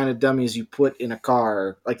the kind of dummies you put in a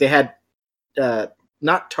car. Like they had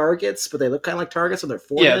not targets, but they look kind of like targets on their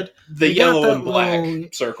forehead. Yeah, the yellow and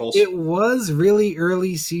black circles. It was really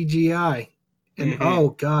early CGI. And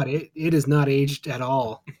oh god, it is not aged at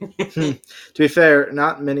all. To be fair,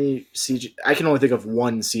 not many CGI. I can only think of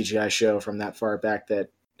one CGI show from that far back that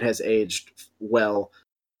has aged well.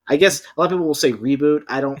 I guess a lot of people will say Reboot.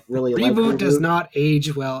 I don't really like Reboot. Does not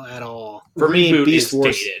age well at all. For me, Beast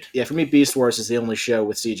Wars. Dated. Yeah, for me, Beast Wars is the only show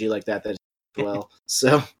with CG like that aged well.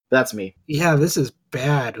 So that's me. Yeah, this is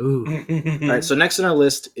bad. Ooh. All right, so next on our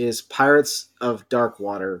list is Pirates of Dark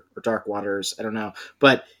Water or Dark Waters. I don't know,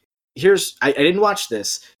 but. I didn't watch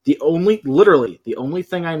this. Literally, the only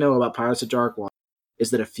thing I know about Pirates of Dark Water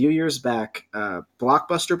is that a few years back,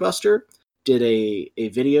 Blockbuster Buster did a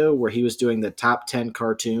video where he was doing the top 10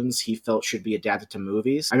 cartoons he felt should be adapted to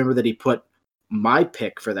movies. I remember that he put my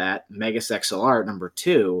pick for that, Megas XLR, at number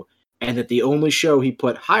 2, and that the only show he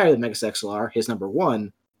put higher than Megas XLR, his number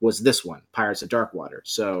 1, was this one, Pirates of Dark Water.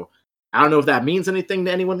 So I don't know if that means anything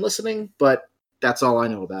to anyone listening, but that's all I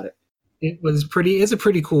know about it. It's a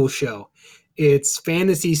pretty cool show. It's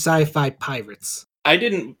fantasy sci-fi pirates. I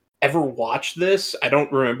didn't ever watch this. I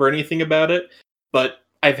don't remember anything about it, but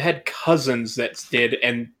I've had cousins that did,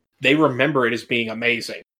 and they remember it as being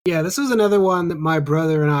amazing. Yeah, this was another one that my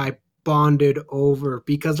brother and I bonded over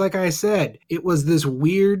because, like I said, it was this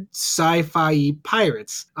weird sci-fi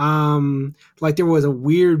pirates. Like there was a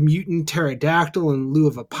weird mutant pterodactyl in lieu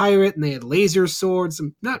of a pirate, and they had laser swords,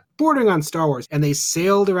 not bordering on Star Wars, and they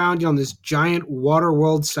sailed around on this giant water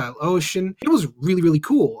world style ocean. It was really, really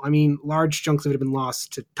cool. I mean, large chunks of it have been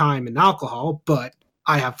lost to time and alcohol, but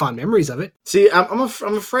I have fond memories of it. See, I'm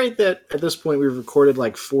afraid that at this point we've recorded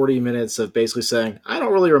like 40 minutes of basically saying, I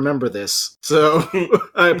don't really remember this. So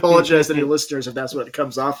I apologize to any listeners if that's what it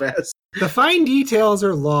comes off as. The fine details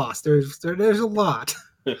are lost. There's a lot.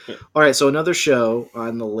 All right, so another show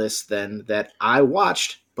on the list then that I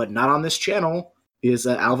watched, but not on this channel, is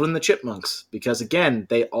Alvin and the Chipmunks, because again,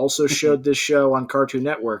 they also showed this show on Cartoon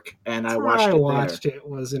Network, and I watched it it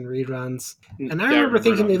was in reruns. Yeah, And I remember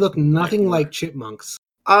thinking they looked nothing like chipmunks.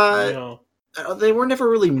 there. No. They were never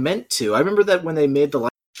really meant to. I remember that when they made the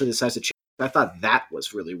live for the size of children, I thought that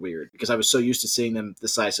was really weird because I was so used to seeing them the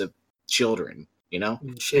size of children, you know?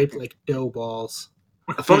 Shaped like dough balls.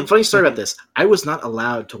 A funny story about this. I was not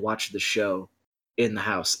allowed to watch the show in the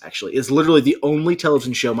house, actually. It's literally the only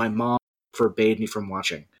television show my mom forbade me from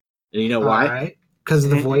watching. And you know why? Right? Because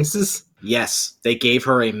of the voices? Yes. They gave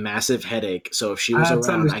her a massive headache, so if she was That's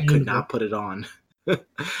around, I could not put it on.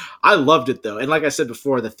 I loved it, though. And like I said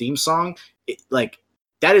before, the theme song,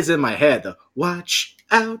 that is in my head. The watch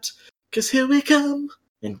out, because here we come.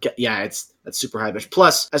 And yeah, that's super high.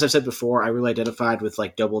 Plus, as I've said before, I really identified with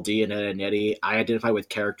like Double D and Ed and Eddie. I identify with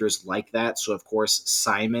characters like that. So of course,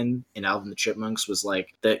 Simon in Alvin the Chipmunks was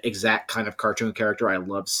like the exact kind of cartoon character I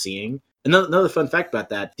loved seeing. Another fun fact about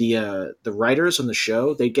that: the writers on the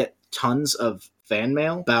show, they get tons of fan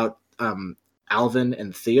mail about Alvin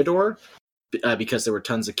and Theodore because there were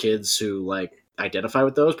tons of kids who like identify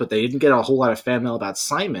with those, but they didn't get a whole lot of fan mail about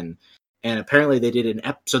Simon. And apparently they did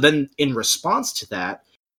so then in response to that,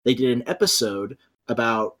 they did an episode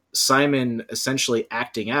about Simon essentially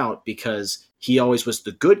acting out because he always was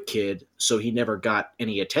the good kid, so he never got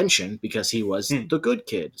any attention because he was the good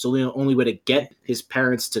kid. So the only way to get his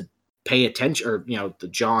parents to pay attention, or the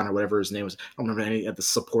John or whatever his name was, I don't remember any of the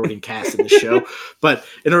supporting cast in the show, but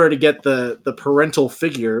in order to get the parental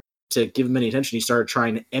figure to give him any attention, he started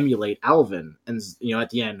trying to emulate Alvin. And at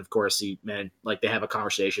the end, of course, they have a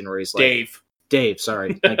conversation where he's like, Dave,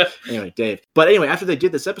 sorry. Anyway, Dave. But anyway, after they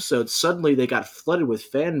did this episode, suddenly they got flooded with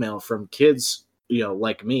fan mail from kids,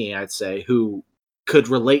 like me, I'd say, who could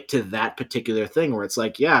relate to that particular thing where it's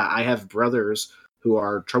like, yeah, I have brothers who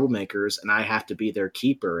are troublemakers and I have to be their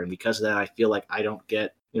keeper. And because of that, I feel like I don't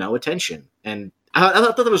get, attention. And I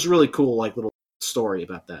thought that was a really cool, like, little story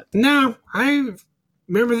about that. No, I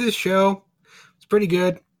remember this show. It's pretty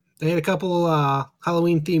good. They had a couple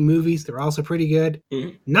Halloween-themed movies. They're also pretty good.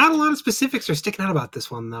 Mm-hmm. Not a lot of specifics are sticking out about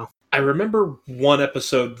this one, though. I remember one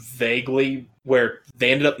episode vaguely where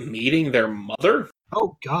they ended up meeting their mother.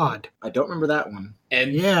 Oh, God. I don't remember that one.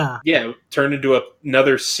 And yeah, turned into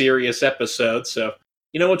another serious episode. So,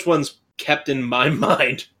 which one's kept in my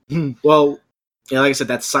mind? Well, like I said,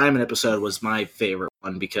 that Simon episode was my favorite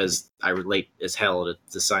one because I relate as hell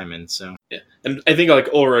to Simon. So yeah, and I think like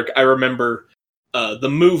Ulrich, I remember the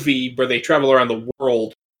movie where they travel around the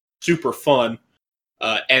world, super fun,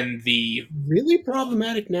 and the really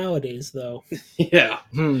problematic nowadays, though. Yeah,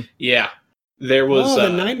 yeah. There was the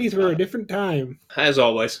 90s were a different time, as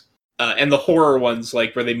always, and the horror ones,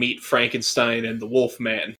 like where they meet Frankenstein and the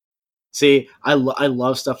Wolfman. See, I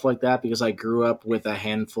love stuff like that because I grew up with a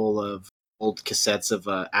handful of old cassettes of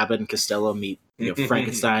Abbott and Costello meet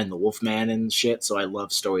Frankenstein, the Wolfman, and shit. So I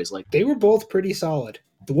love stories like they were both pretty solid.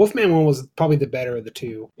 The Wolfman one was probably the better of the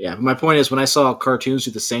two. Yeah, but my point is, when I saw cartoons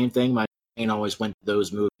do the same thing, my brain always went to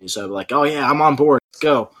those movies. So I'm like, oh yeah, I'm on board. Let's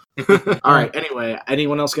go. All right. Anyway,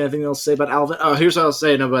 anyone else got anything else to say about Alvin? Oh, here's what I'll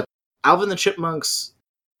say about Alvin the Chipmunks.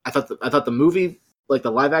 I thought the movie, like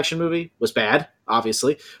the live action movie, was bad,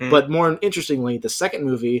 obviously. But more interestingly, the second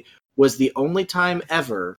movie was the only time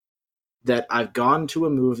ever that I've gone to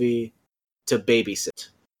a movie to babysit.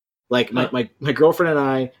 Like my girlfriend and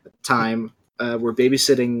I at the time were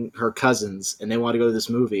babysitting her cousins, and they wanted to go to this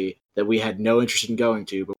movie that we had no interest in going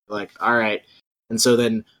to, but we're like, all right. And so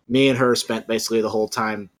then me and her spent basically the whole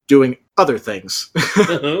time doing other things.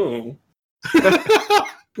 All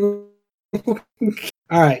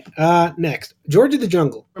right. Next, George of the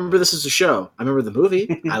Jungle. I remember this as a show. I remember the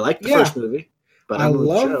movie. I liked the first movie, but I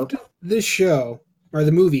loved this show. Or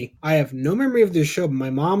the movie. I have no memory of this show, but my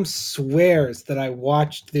mom swears that I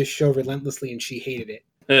watched this show relentlessly and she hated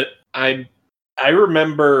it. I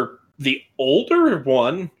remember the older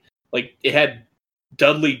one, like it had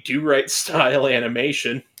Dudley Do-Right style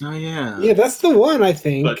animation. Oh yeah. Yeah, that's the one, I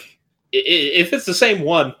think. But if it's the same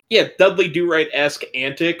one, yeah, Dudley Do-Right-esque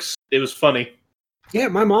antics, it was funny. Yeah,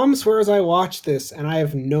 my mom swears I watched this and I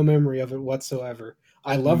have no memory of it whatsoever.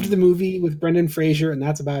 I loved the movie with Brendan Fraser and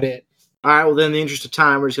that's about it. All right, well, then in the interest of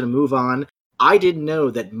time, we're just going to move on. I didn't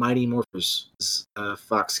know that Mighty Morphin was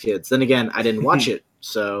Fox Kids. Then again, I didn't watch it,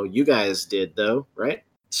 so you guys did, though, right?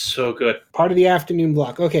 So good. Part of the afternoon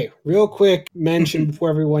block. Okay, real quick mention before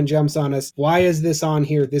everyone jumps on us. Why is this on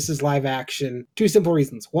here? This is live action. Two simple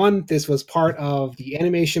reasons. One, this was part of the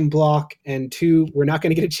animation block. And two, we're not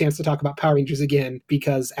going to get a chance to talk about Power Rangers again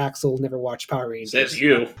because Axel never watched Power Rangers. Says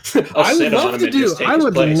you. I would love to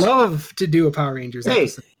do a Power Rangers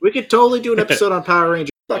episode. We could totally do an episode on Power Rangers.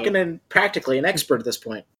 fucking and practically an expert at this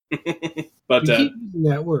point. But You keep using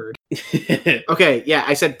that word. Okay, yeah,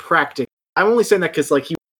 I said practic. I'm only saying that because like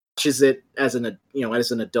he watches it as an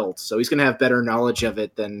adult, so he's gonna have better knowledge of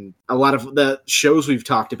it than a lot of the shows we've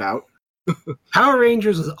talked about. Power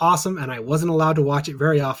Rangers was awesome, and I wasn't allowed to watch it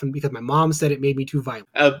very often because my mom said it made me too violent.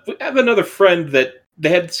 I have another friend that they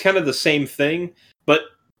had kind of the same thing, but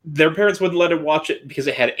their parents wouldn't let him watch it because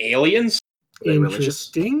it had aliens. Were they religious?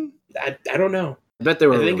 Interesting. I don't know. I bet they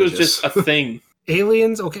were. I think religious. it was just a thing.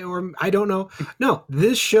 Aliens, okay, or I don't know. No,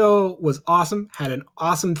 this show was awesome, had an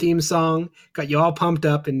awesome theme song, got you all pumped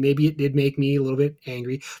up, and maybe it did make me a little bit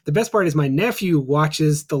angry. The best part is my nephew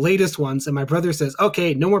watches the latest ones, and my brother says,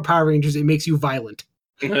 okay, no more Power Rangers, it makes you violent.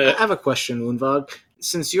 I have a question, Woonvag.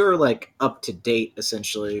 Since you're like up to date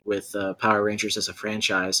essentially with Power Rangers as a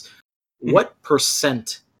franchise, what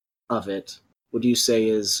percent of it would you say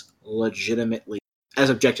is legitimately as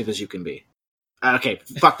objective as you can be? Okay,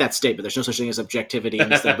 fuck that statement. There's no such thing as objectivity in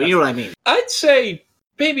this thing, but you know what I mean. I'd say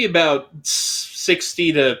maybe about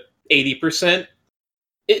 60 to 80%.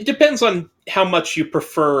 It depends on how much you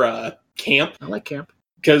prefer camp. I like camp.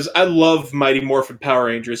 Because I love Mighty Morphin Power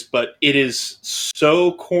Rangers, but it is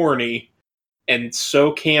so corny and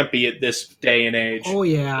so campy at this day and age. Oh,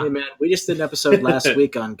 yeah. Hey, man, we just did an episode last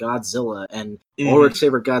week on Godzilla, and Ulrich's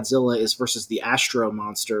favorite Godzilla is versus the Astro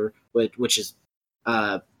Monster, which is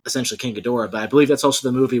essentially King Ghidorah, but I believe that's also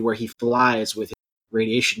the movie where he flies with his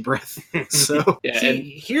radiation breath. So, Yeah,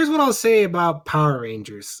 See, here's what I'll say about Power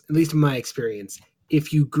Rangers, at least in my experience.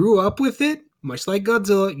 If you grew up with it, much like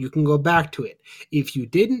Godzilla, you can go back to it. If you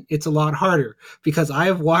didn't, it's a lot harder, because I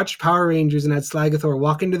have watched Power Rangers and had Slagathor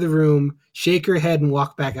walk into the room, shake her head, and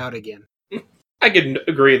walk back out again. I can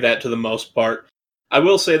agree with that to the most part. I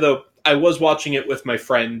will say, though, I was watching it with my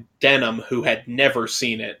friend Denham, who had never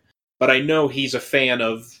seen it, but I know he's a fan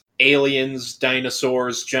of aliens,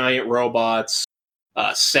 dinosaurs, giant robots,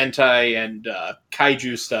 Sentai, and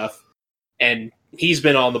kaiju stuff, and he's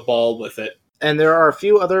been on the ball with it. and there are a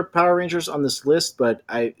few other Power Rangers on this list, but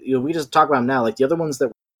we just talk about them now. Like the other ones that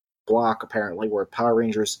were block apparently were Power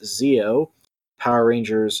Rangers Zeo, Power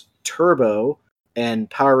Rangers Turbo, and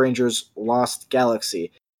Power Rangers Lost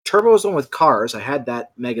Galaxy. Turbo is the one with cars. I had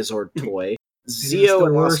that Megazord toy. Zeo the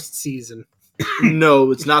and worst season.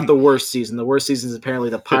 No, it's not the worst season. The worst season is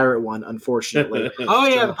apparently the pirate one, unfortunately. Oh,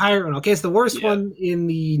 yeah, the pirate one. Okay, it's the worst Yeah. one in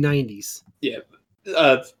the 90s. Yeah.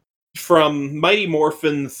 From Mighty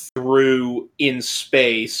Morphin through In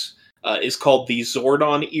Space is called the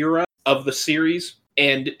Zordon era of the series.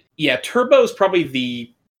 And yeah, Turbo is probably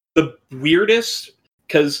the weirdest,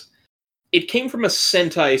 because it came from a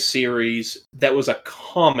Sentai series that was a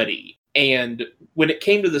comedy. And when it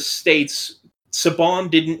came to the States, Saban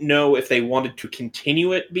didn't know if they wanted to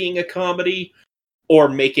continue it being a comedy or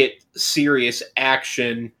make it serious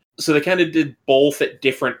action. So they kind of did both at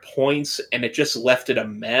different points, and it just left it a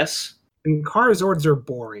mess. And Charizords are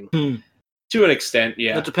boring. To an extent,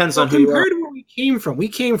 yeah. It depends So on who you are. compared to where we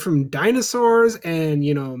came from, dinosaurs and,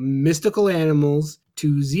 mystical animals,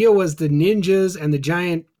 to Zeo was the ninjas and the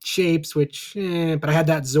giant shapes, which, but I had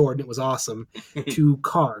that Zord and it was awesome, to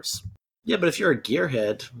cars. Yeah, but if you're a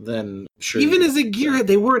gearhead, then sure. Even as a gearhead,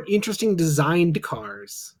 they weren't interesting designed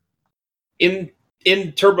cars. In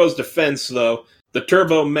Turbo's defense, though, the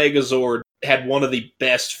Turbo Megazord had one of the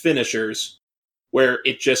best finishers, where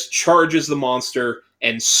it just charges the monster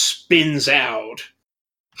and spins out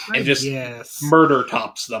and just murder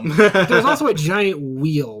tops them. There's also a giant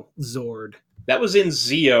wheel Zord. That was in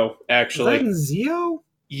Zeo, actually. Was that in Zeo?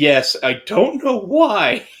 Yes, I don't know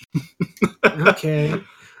why. Okay.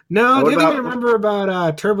 No, What the other thing I about- remember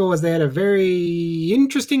about Turbo was they had a very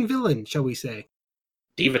interesting villain, shall we say.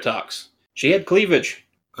 Divatox. She had cleavage.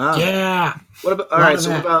 Ah. Yeah. What about? All right.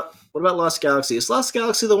 So what about Lost Galaxy? Is Lost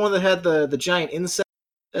Galaxy the one that had the giant insect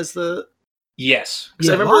as the? Yes.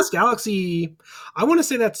 Yeah, I remember- Lost Galaxy, I want to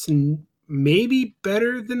say that's maybe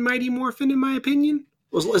better than Mighty Morphin, in my opinion.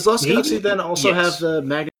 Is Lost Maybe? Galaxy then also Yes. have the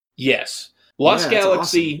magnet? Yes. Lost Yeah, that's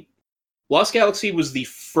Galaxy. Lost Galaxy was the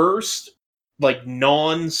first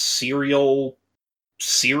non-serial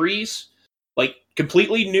series.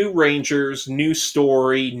 Completely new Rangers, new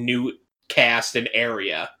story, new cast and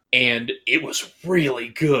area. And it was really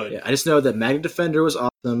good. Yeah, I just know that Magnet Defender was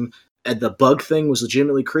awesome, and the bug thing was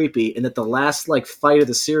legitimately creepy, and that the last fight of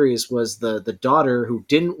the series was the daughter who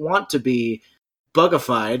didn't want to be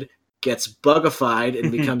bugified gets bugified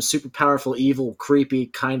and becomes super powerful, evil, creepy,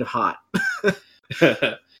 kind of hot.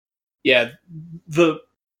 Yeah,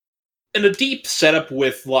 and a deep setup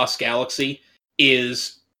with Lost Galaxy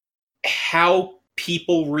is how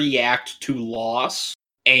people react to loss,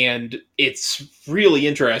 and it's really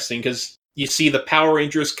interesting because you see the Power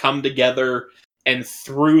Rangers come together, and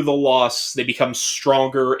through the loss, they become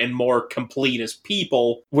stronger and more complete as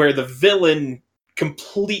people, where the villain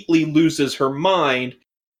completely loses her mind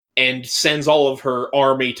and sends all of her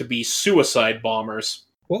army to be suicide bombers.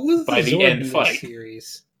 What was by the Zord end in fight. This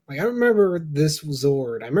series? Like, I don't remember this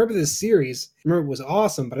Zord. I remember this series. I remember it was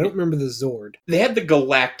awesome, but I don't remember the Zord. They had the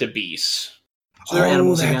Galactabees. So they're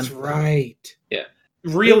animals that's again. right. Yeah.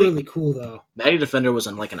 They're Really, really cool, though. Maggie Defender was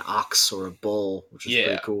on like an ox or a bull, which is Yeah.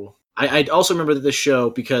 pretty cool. I also remember that this show,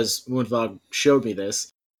 because Woonvag showed me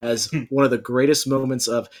this, as one of the greatest moments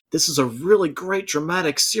of, this is a really great,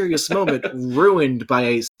 dramatic, serious moment, ruined by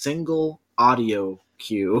a single audio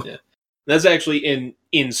cue. Yeah. That's actually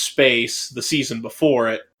in space, the season before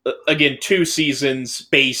it. Again, 2 seasons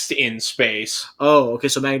based in space. Oh, okay,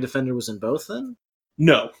 so Maggie Defender was in both then?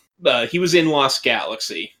 No, he was in Lost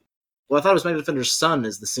Galaxy. Well, I thought it was Maggie Defender's son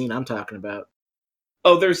is the scene I'm talking about.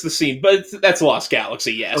 Oh, there's the scene, but that's Lost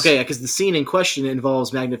Galaxy, yes. Okay, because the scene in question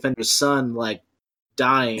involves Maggie Defender's son, like,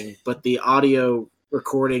 dying, but the audio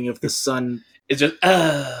recording of the son It's just,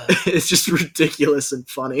 it's just ridiculous and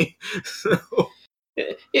funny.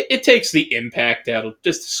 it takes the impact out of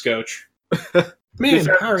just a scotch. Man,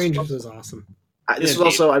 Power Rangers was awesome. This was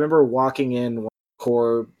also, I remember walking in,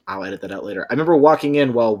 I'll edit that out later. I remember walking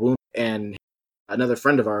in while Woon and another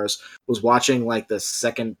friend of ours was watching like the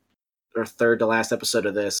second or third to last episode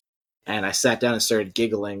of this, and I sat down and started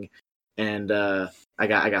giggling, and I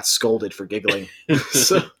got scolded for giggling.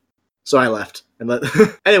 So I left.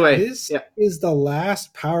 Anyway, This is the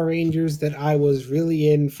last Power Rangers that I was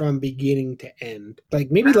really in from beginning to end. Like,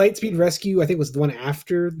 maybe Lightspeed Rescue, I think, was the one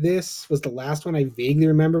after this, was the last one I vaguely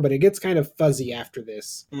remember, but it gets kind of fuzzy after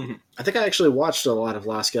this. Mm-hmm. I think I actually watched a lot of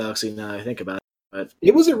Lost Galaxy now that I think about it. But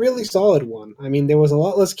it was a really solid one. I mean, there was a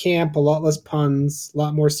lot less camp, a lot less puns, a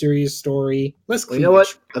lot more serious story, less cleavage. You know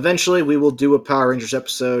what? Eventually we will do a Power Rangers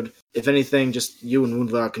episode. If anything, just you and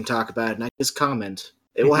Woonvag can talk about it, and I just comment.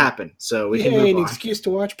 It will happen, so we can move an on. excuse to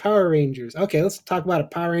watch Power Rangers. Okay, let's talk about a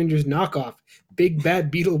Power Rangers knockoff, Big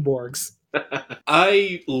Bad Beetleborgs.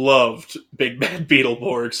 I loved Big Bad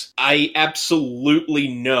Beetleborgs. I absolutely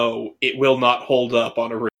know it will not hold up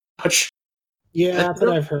on a rewatch. Yeah, that's what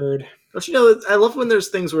I've heard. Don't you know, I love when there's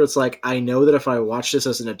things where it's like, I know that if I watch this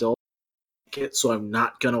as an adult, so I'm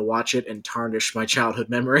not going to watch it and tarnish my childhood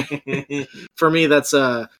memory. For me, that's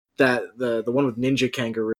the one with ninja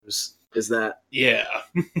kangaroos. Is that? Yeah.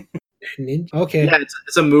 Okay. Yeah,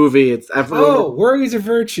 it's a movie. Warriors of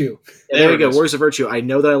Virtue. Yeah, there you go, Warriors of Virtue. I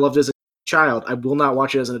know that I loved it as a child. I will not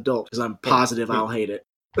watch it as an adult because I'm positive I'll hate it.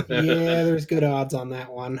 Yeah, there's good odds on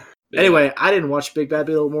that one. Anyway, I didn't watch Big Bad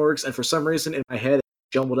Beetleborgs, and for some reason in my head it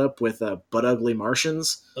jumbled up with Butt Ugly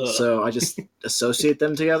Martians, so I just associate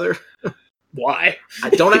them together. Why?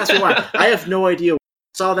 Don't ask me why. I have no idea. I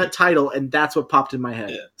saw that title, and that's what popped in my head.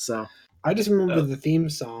 Yeah. So I just remember the theme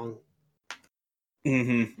song.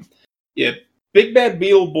 Mm-hmm. Yeah, Big Bad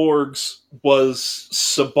Beetleborgs was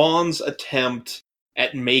Saban's attempt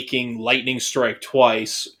at making Lightning Strike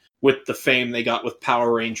Twice with the fame they got with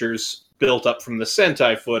Power Rangers built up from the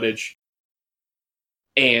Sentai footage.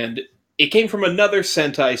 And it came from another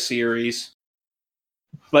Sentai series,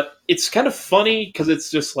 but it's kind of funny because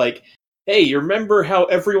it's just like, hey, you remember how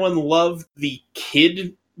everyone loved the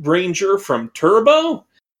Kid Ranger from Turbo?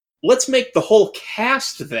 Let's make the whole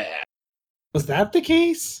cast that. Was that the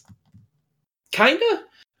case? Kinda.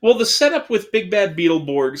 Well, the setup with Big Bad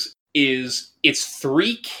Beetleborgs is it's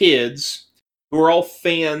 3 kids who are all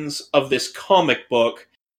fans of this comic book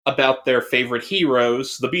about their favorite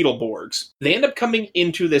heroes, the Beetleborgs. They end up coming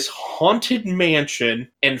into this haunted mansion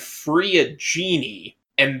and free a genie,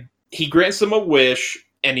 and he grants them a wish,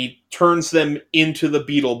 and he turns them into the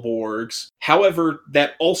Beetleborgs. However,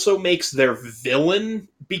 that also makes their villain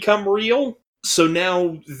become real, so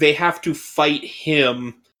now they have to fight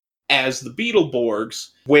him as the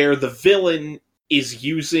Beetleborgs, where the villain is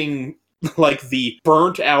using, like, the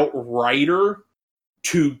burnt-out writer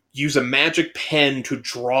to use a magic pen to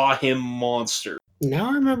draw him monsters.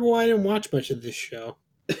 Now I remember why I didn't watch much of this show.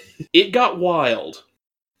 It got wild.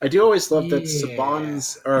 I do always love that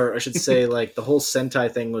Saban's, or I should say, like, the whole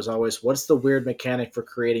Sentai thing was always, what's the weird mechanic for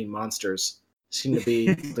creating monsters? Seemed to be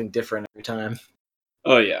something different every time.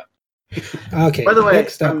 Oh, yeah. Okay. By the way,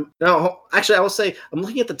 next up. no, actually, I will say, I'm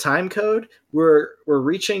looking at the time code. We're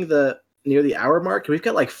reaching near the hour mark, and we've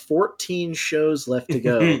got like 14 shows left to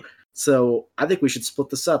go. So I think we should split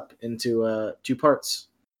this up into 2 parts.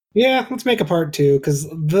 Yeah, let's make a part 2, because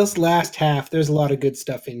this last half, there's a lot of good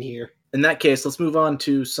stuff in here. In that case, let's move on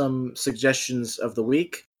to some suggestions of the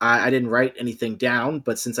week. I didn't write anything down,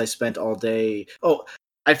 but since I spent all day... Oh,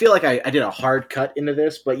 I feel like I did a hard cut into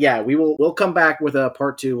this, but yeah, we'll come back with a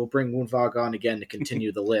part 2. We'll bring Woonvag on again to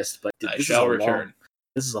continue the list. But I shall return.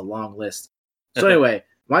 This is a long list. So anyway,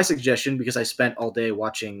 my suggestion, because I spent all day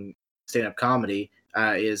watching stand-up comedy,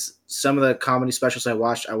 is some of the comedy specials I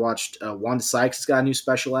watched. I watched Wanda Sykes has got a new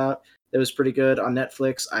special out that was pretty good on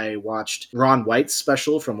Netflix. I watched Ron White's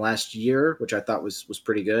special from last year, which I thought was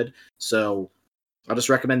pretty good. So I'll just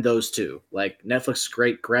recommend those two. Like, Netflix is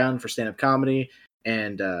great ground for stand-up comedy,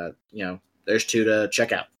 and there's 2 to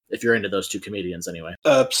check out if you're into those 2 comedians anyway.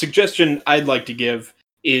 Suggestion I'd like to give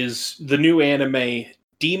is the new anime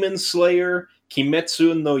Demon Slayer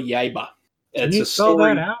Kimetsu no Yaiba. Can you spell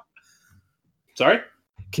that out? Sorry?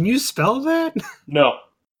 Can you spell that? No.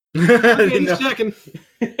 Okay, just checking.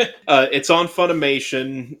 It's on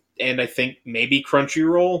Funimation, and I think maybe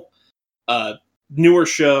Crunchyroll. Newer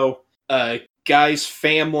show. Guy's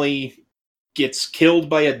family gets killed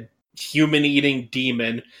by a human-eating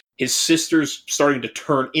demon. His sister's starting to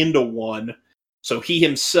turn into one, so he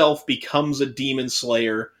himself becomes a demon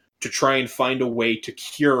slayer to try and find a way to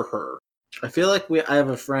cure her. I feel like I have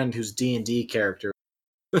a friend who's D&D character.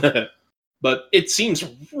 But it seems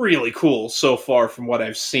really cool so far from what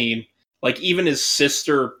I've seen. Like, even his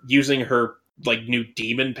sister, using her like new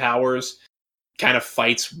demon powers, kind of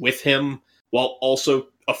fights with him while also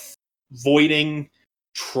avoiding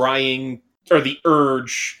the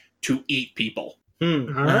urge to eat people.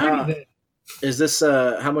 Alrighty then. Is this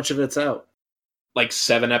how much of it's out? Like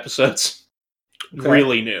 7 episodes. Okay.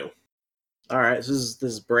 Really new. All right, this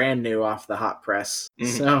is brand new off the hot press.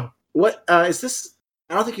 Mm-hmm. So, what is this?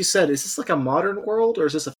 I don't think you said. Is this like a modern world or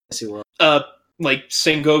is this a fantasy world? Like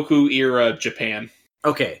Sengoku era Japan.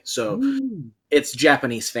 Okay, so it's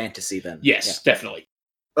Japanese fantasy then. Yes, definitely.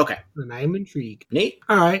 Okay. And I'm intrigued. Neat.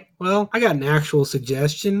 All right. Well, I got an actual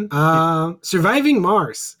suggestion. Surviving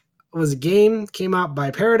Mars was a game, came out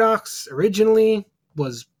by Paradox originally,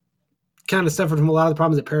 was kind of suffered from a lot of the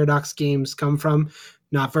problems that Paradox games come from.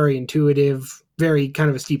 Not very intuitive, very kind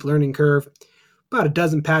of a steep learning curve. About a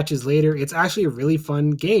dozen patches later, it's actually a really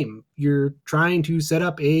fun game. You're trying to set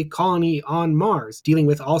up a colony on Mars, dealing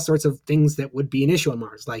with all sorts of things that would be an issue on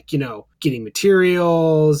Mars, like, getting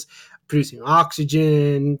materials, producing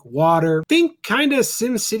oxygen, water. Think kind of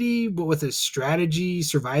SimCity, but with a strategy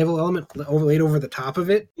survival element overlaid over the top of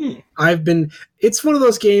it. It's one of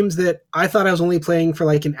those games that I thought I was only playing for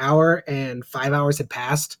like an hour and 5 hours had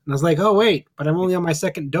passed. And I was like, oh wait, but I'm only on my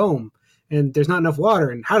second dome and there's not enough water.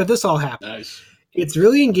 And how did this all happen? Nice. It's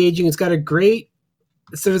really engaging. It's got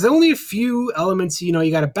so there's only a few elements, you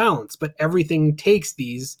got to balance, but everything takes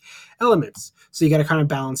these elements. So you got to kind of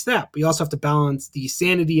balance that. But you also have to balance the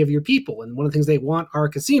sanity of your people. And one of the things they want are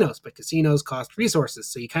casinos, but casinos cost resources.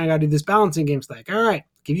 So you kind of got to do this balancing game. It's like, all right,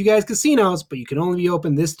 give you guys casinos, but you can only be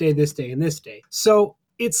open this day, and this day. So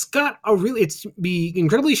it's be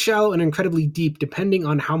incredibly shallow and incredibly deep depending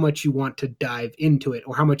on how much you want to dive into it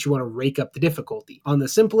or how much you want to rake up the difficulty. On the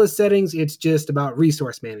simplest settings, it's just about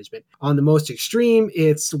resource management. On the most extreme,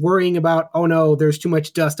 it's worrying about, oh no, there's too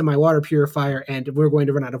much dust in my water purifier and we're going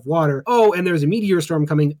to run out of water. Oh, and there's a meteor storm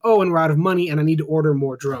coming. Oh, and we're out of money and I need to order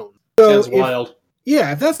more drones. Sounds wild.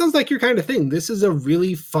 Yeah, if that sounds like your kind of thing, this is a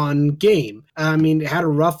really fun game. I mean, it had a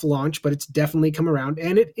rough launch, but it's definitely come around.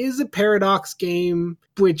 And it is a Paradox game,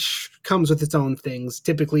 which comes with its own things.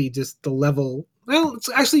 Typically just the level... Well,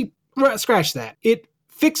 it's actually... Scratch that. It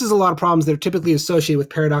fixes a lot of problems that are typically associated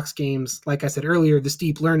with Paradox games. Like I said earlier, the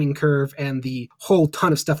steep learning curve and the whole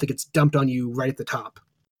ton of stuff that gets dumped on you right at the top.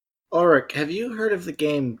 Ulrich, have you heard of the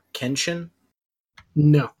game Kenshin?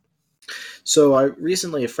 No. So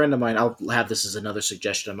recently a friend of mine, I'll have this as another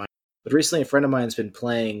suggestion of mine, but recently a friend of mine's been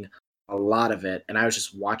playing a lot of it, and I was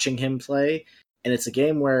just watching him play, and it's a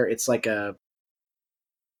game where it's like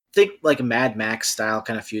think like a Mad Max style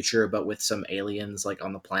kind of future, but with some aliens like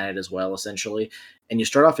on the planet as well, essentially. And you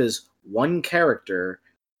start off as one character,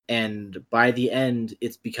 and by the end,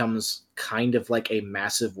 it becomes kind of like a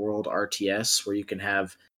massive world RTS where you can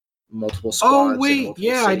have multiple squads. Oh, wait.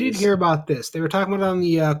 Yeah, I did hear about this. They were talking about it on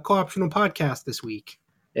the Co-optional podcast this week.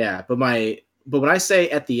 Yeah, but when I say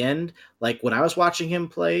at the end, like when I was watching him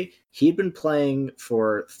play, he'd been playing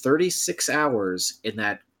for 36 hours in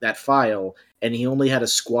that file, and he only had a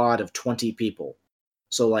squad of 20 people.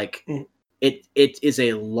 So like it is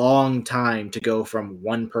a long time to go from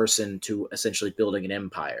one person to essentially building an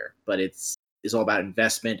empire, but it's all about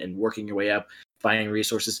investment and working your way up, finding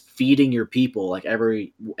resources, feeding your people. Like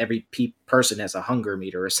every person has a hunger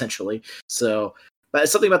meter essentially. So, but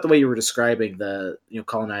something about the way you were describing the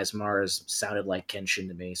colonize Mars sounded like Kenshin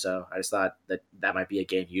to me. So I just thought that might be a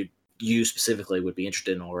game you specifically would be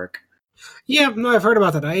interested in, Ulrich. Yeah, no, I've heard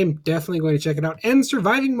about that. I am definitely going to check it out. And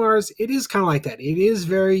Surviving Mars, it is kind of like that. It is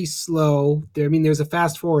very slow. There's a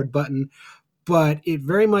fast forward button, but it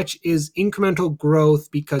very much is incremental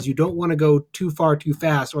growth because you don't want to go too far too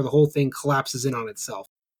fast or the whole thing collapses in on itself.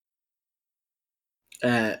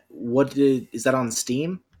 Is that on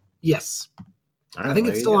Steam? Yes. All right, I think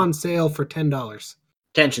well, it's there still you go. on sale for $10.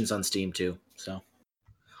 Tension's on Steam too, so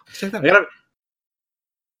Check that I out. gotta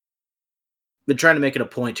been trying to make it a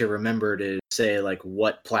point to remember to say like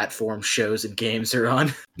what platform shows and games are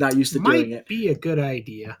on. Not used to doing Might it. be a good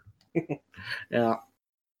idea. Yeah.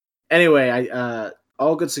 Anyway,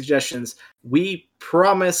 all good suggestions. We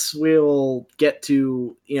promise we'll get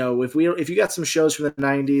to, if you got some shows from the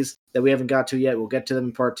 90s that we haven't got to yet, we'll get to them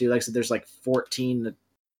in part 2. Like I said, there's like 14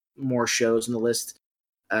 more shows on the list.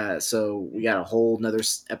 So we got a whole another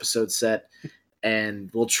episode set, and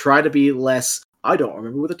we'll try to be less. I don't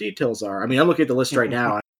remember what the details are. I mean, I'm looking at the list right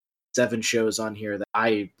now. 7 shows on here that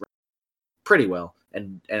I pretty well,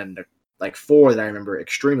 and like 4 that I remember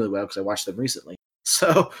extremely well because I watched them recently.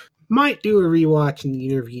 So might do a rewatch in the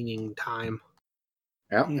intervening time.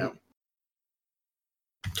 Yeah. All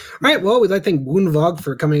right, well, we'd like to thank Woonvag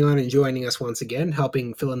for coming on and joining us once again,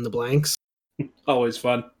 helping fill in the blanks. Always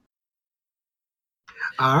fun.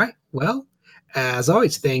 All right, well, as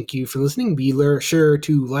always, thank you for listening. Be sure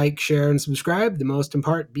to like, share, and subscribe, the most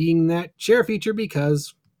important being that share feature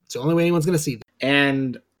because it's the only way anyone's going to see them.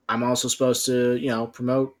 And I'm also supposed to,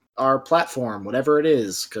 promote our platform, whatever it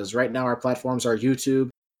is, because right now our platforms are YouTube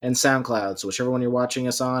and SoundCloud. So whichever one you're watching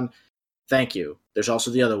us on, thank you. There's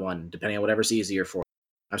also the other one, depending on whatever's easier for you.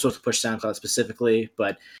 I'm supposed to push SoundCloud specifically,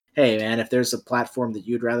 but hey, man, if there's a platform that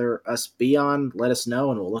you'd rather us be on, let us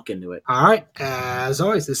know and we'll look into it. All right, as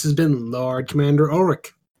always, this has been Lord Commander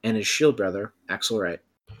Ulrich. And his shield brother, Axel Wright.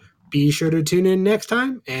 Be sure to tune in next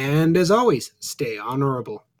time, and as always, stay honorable.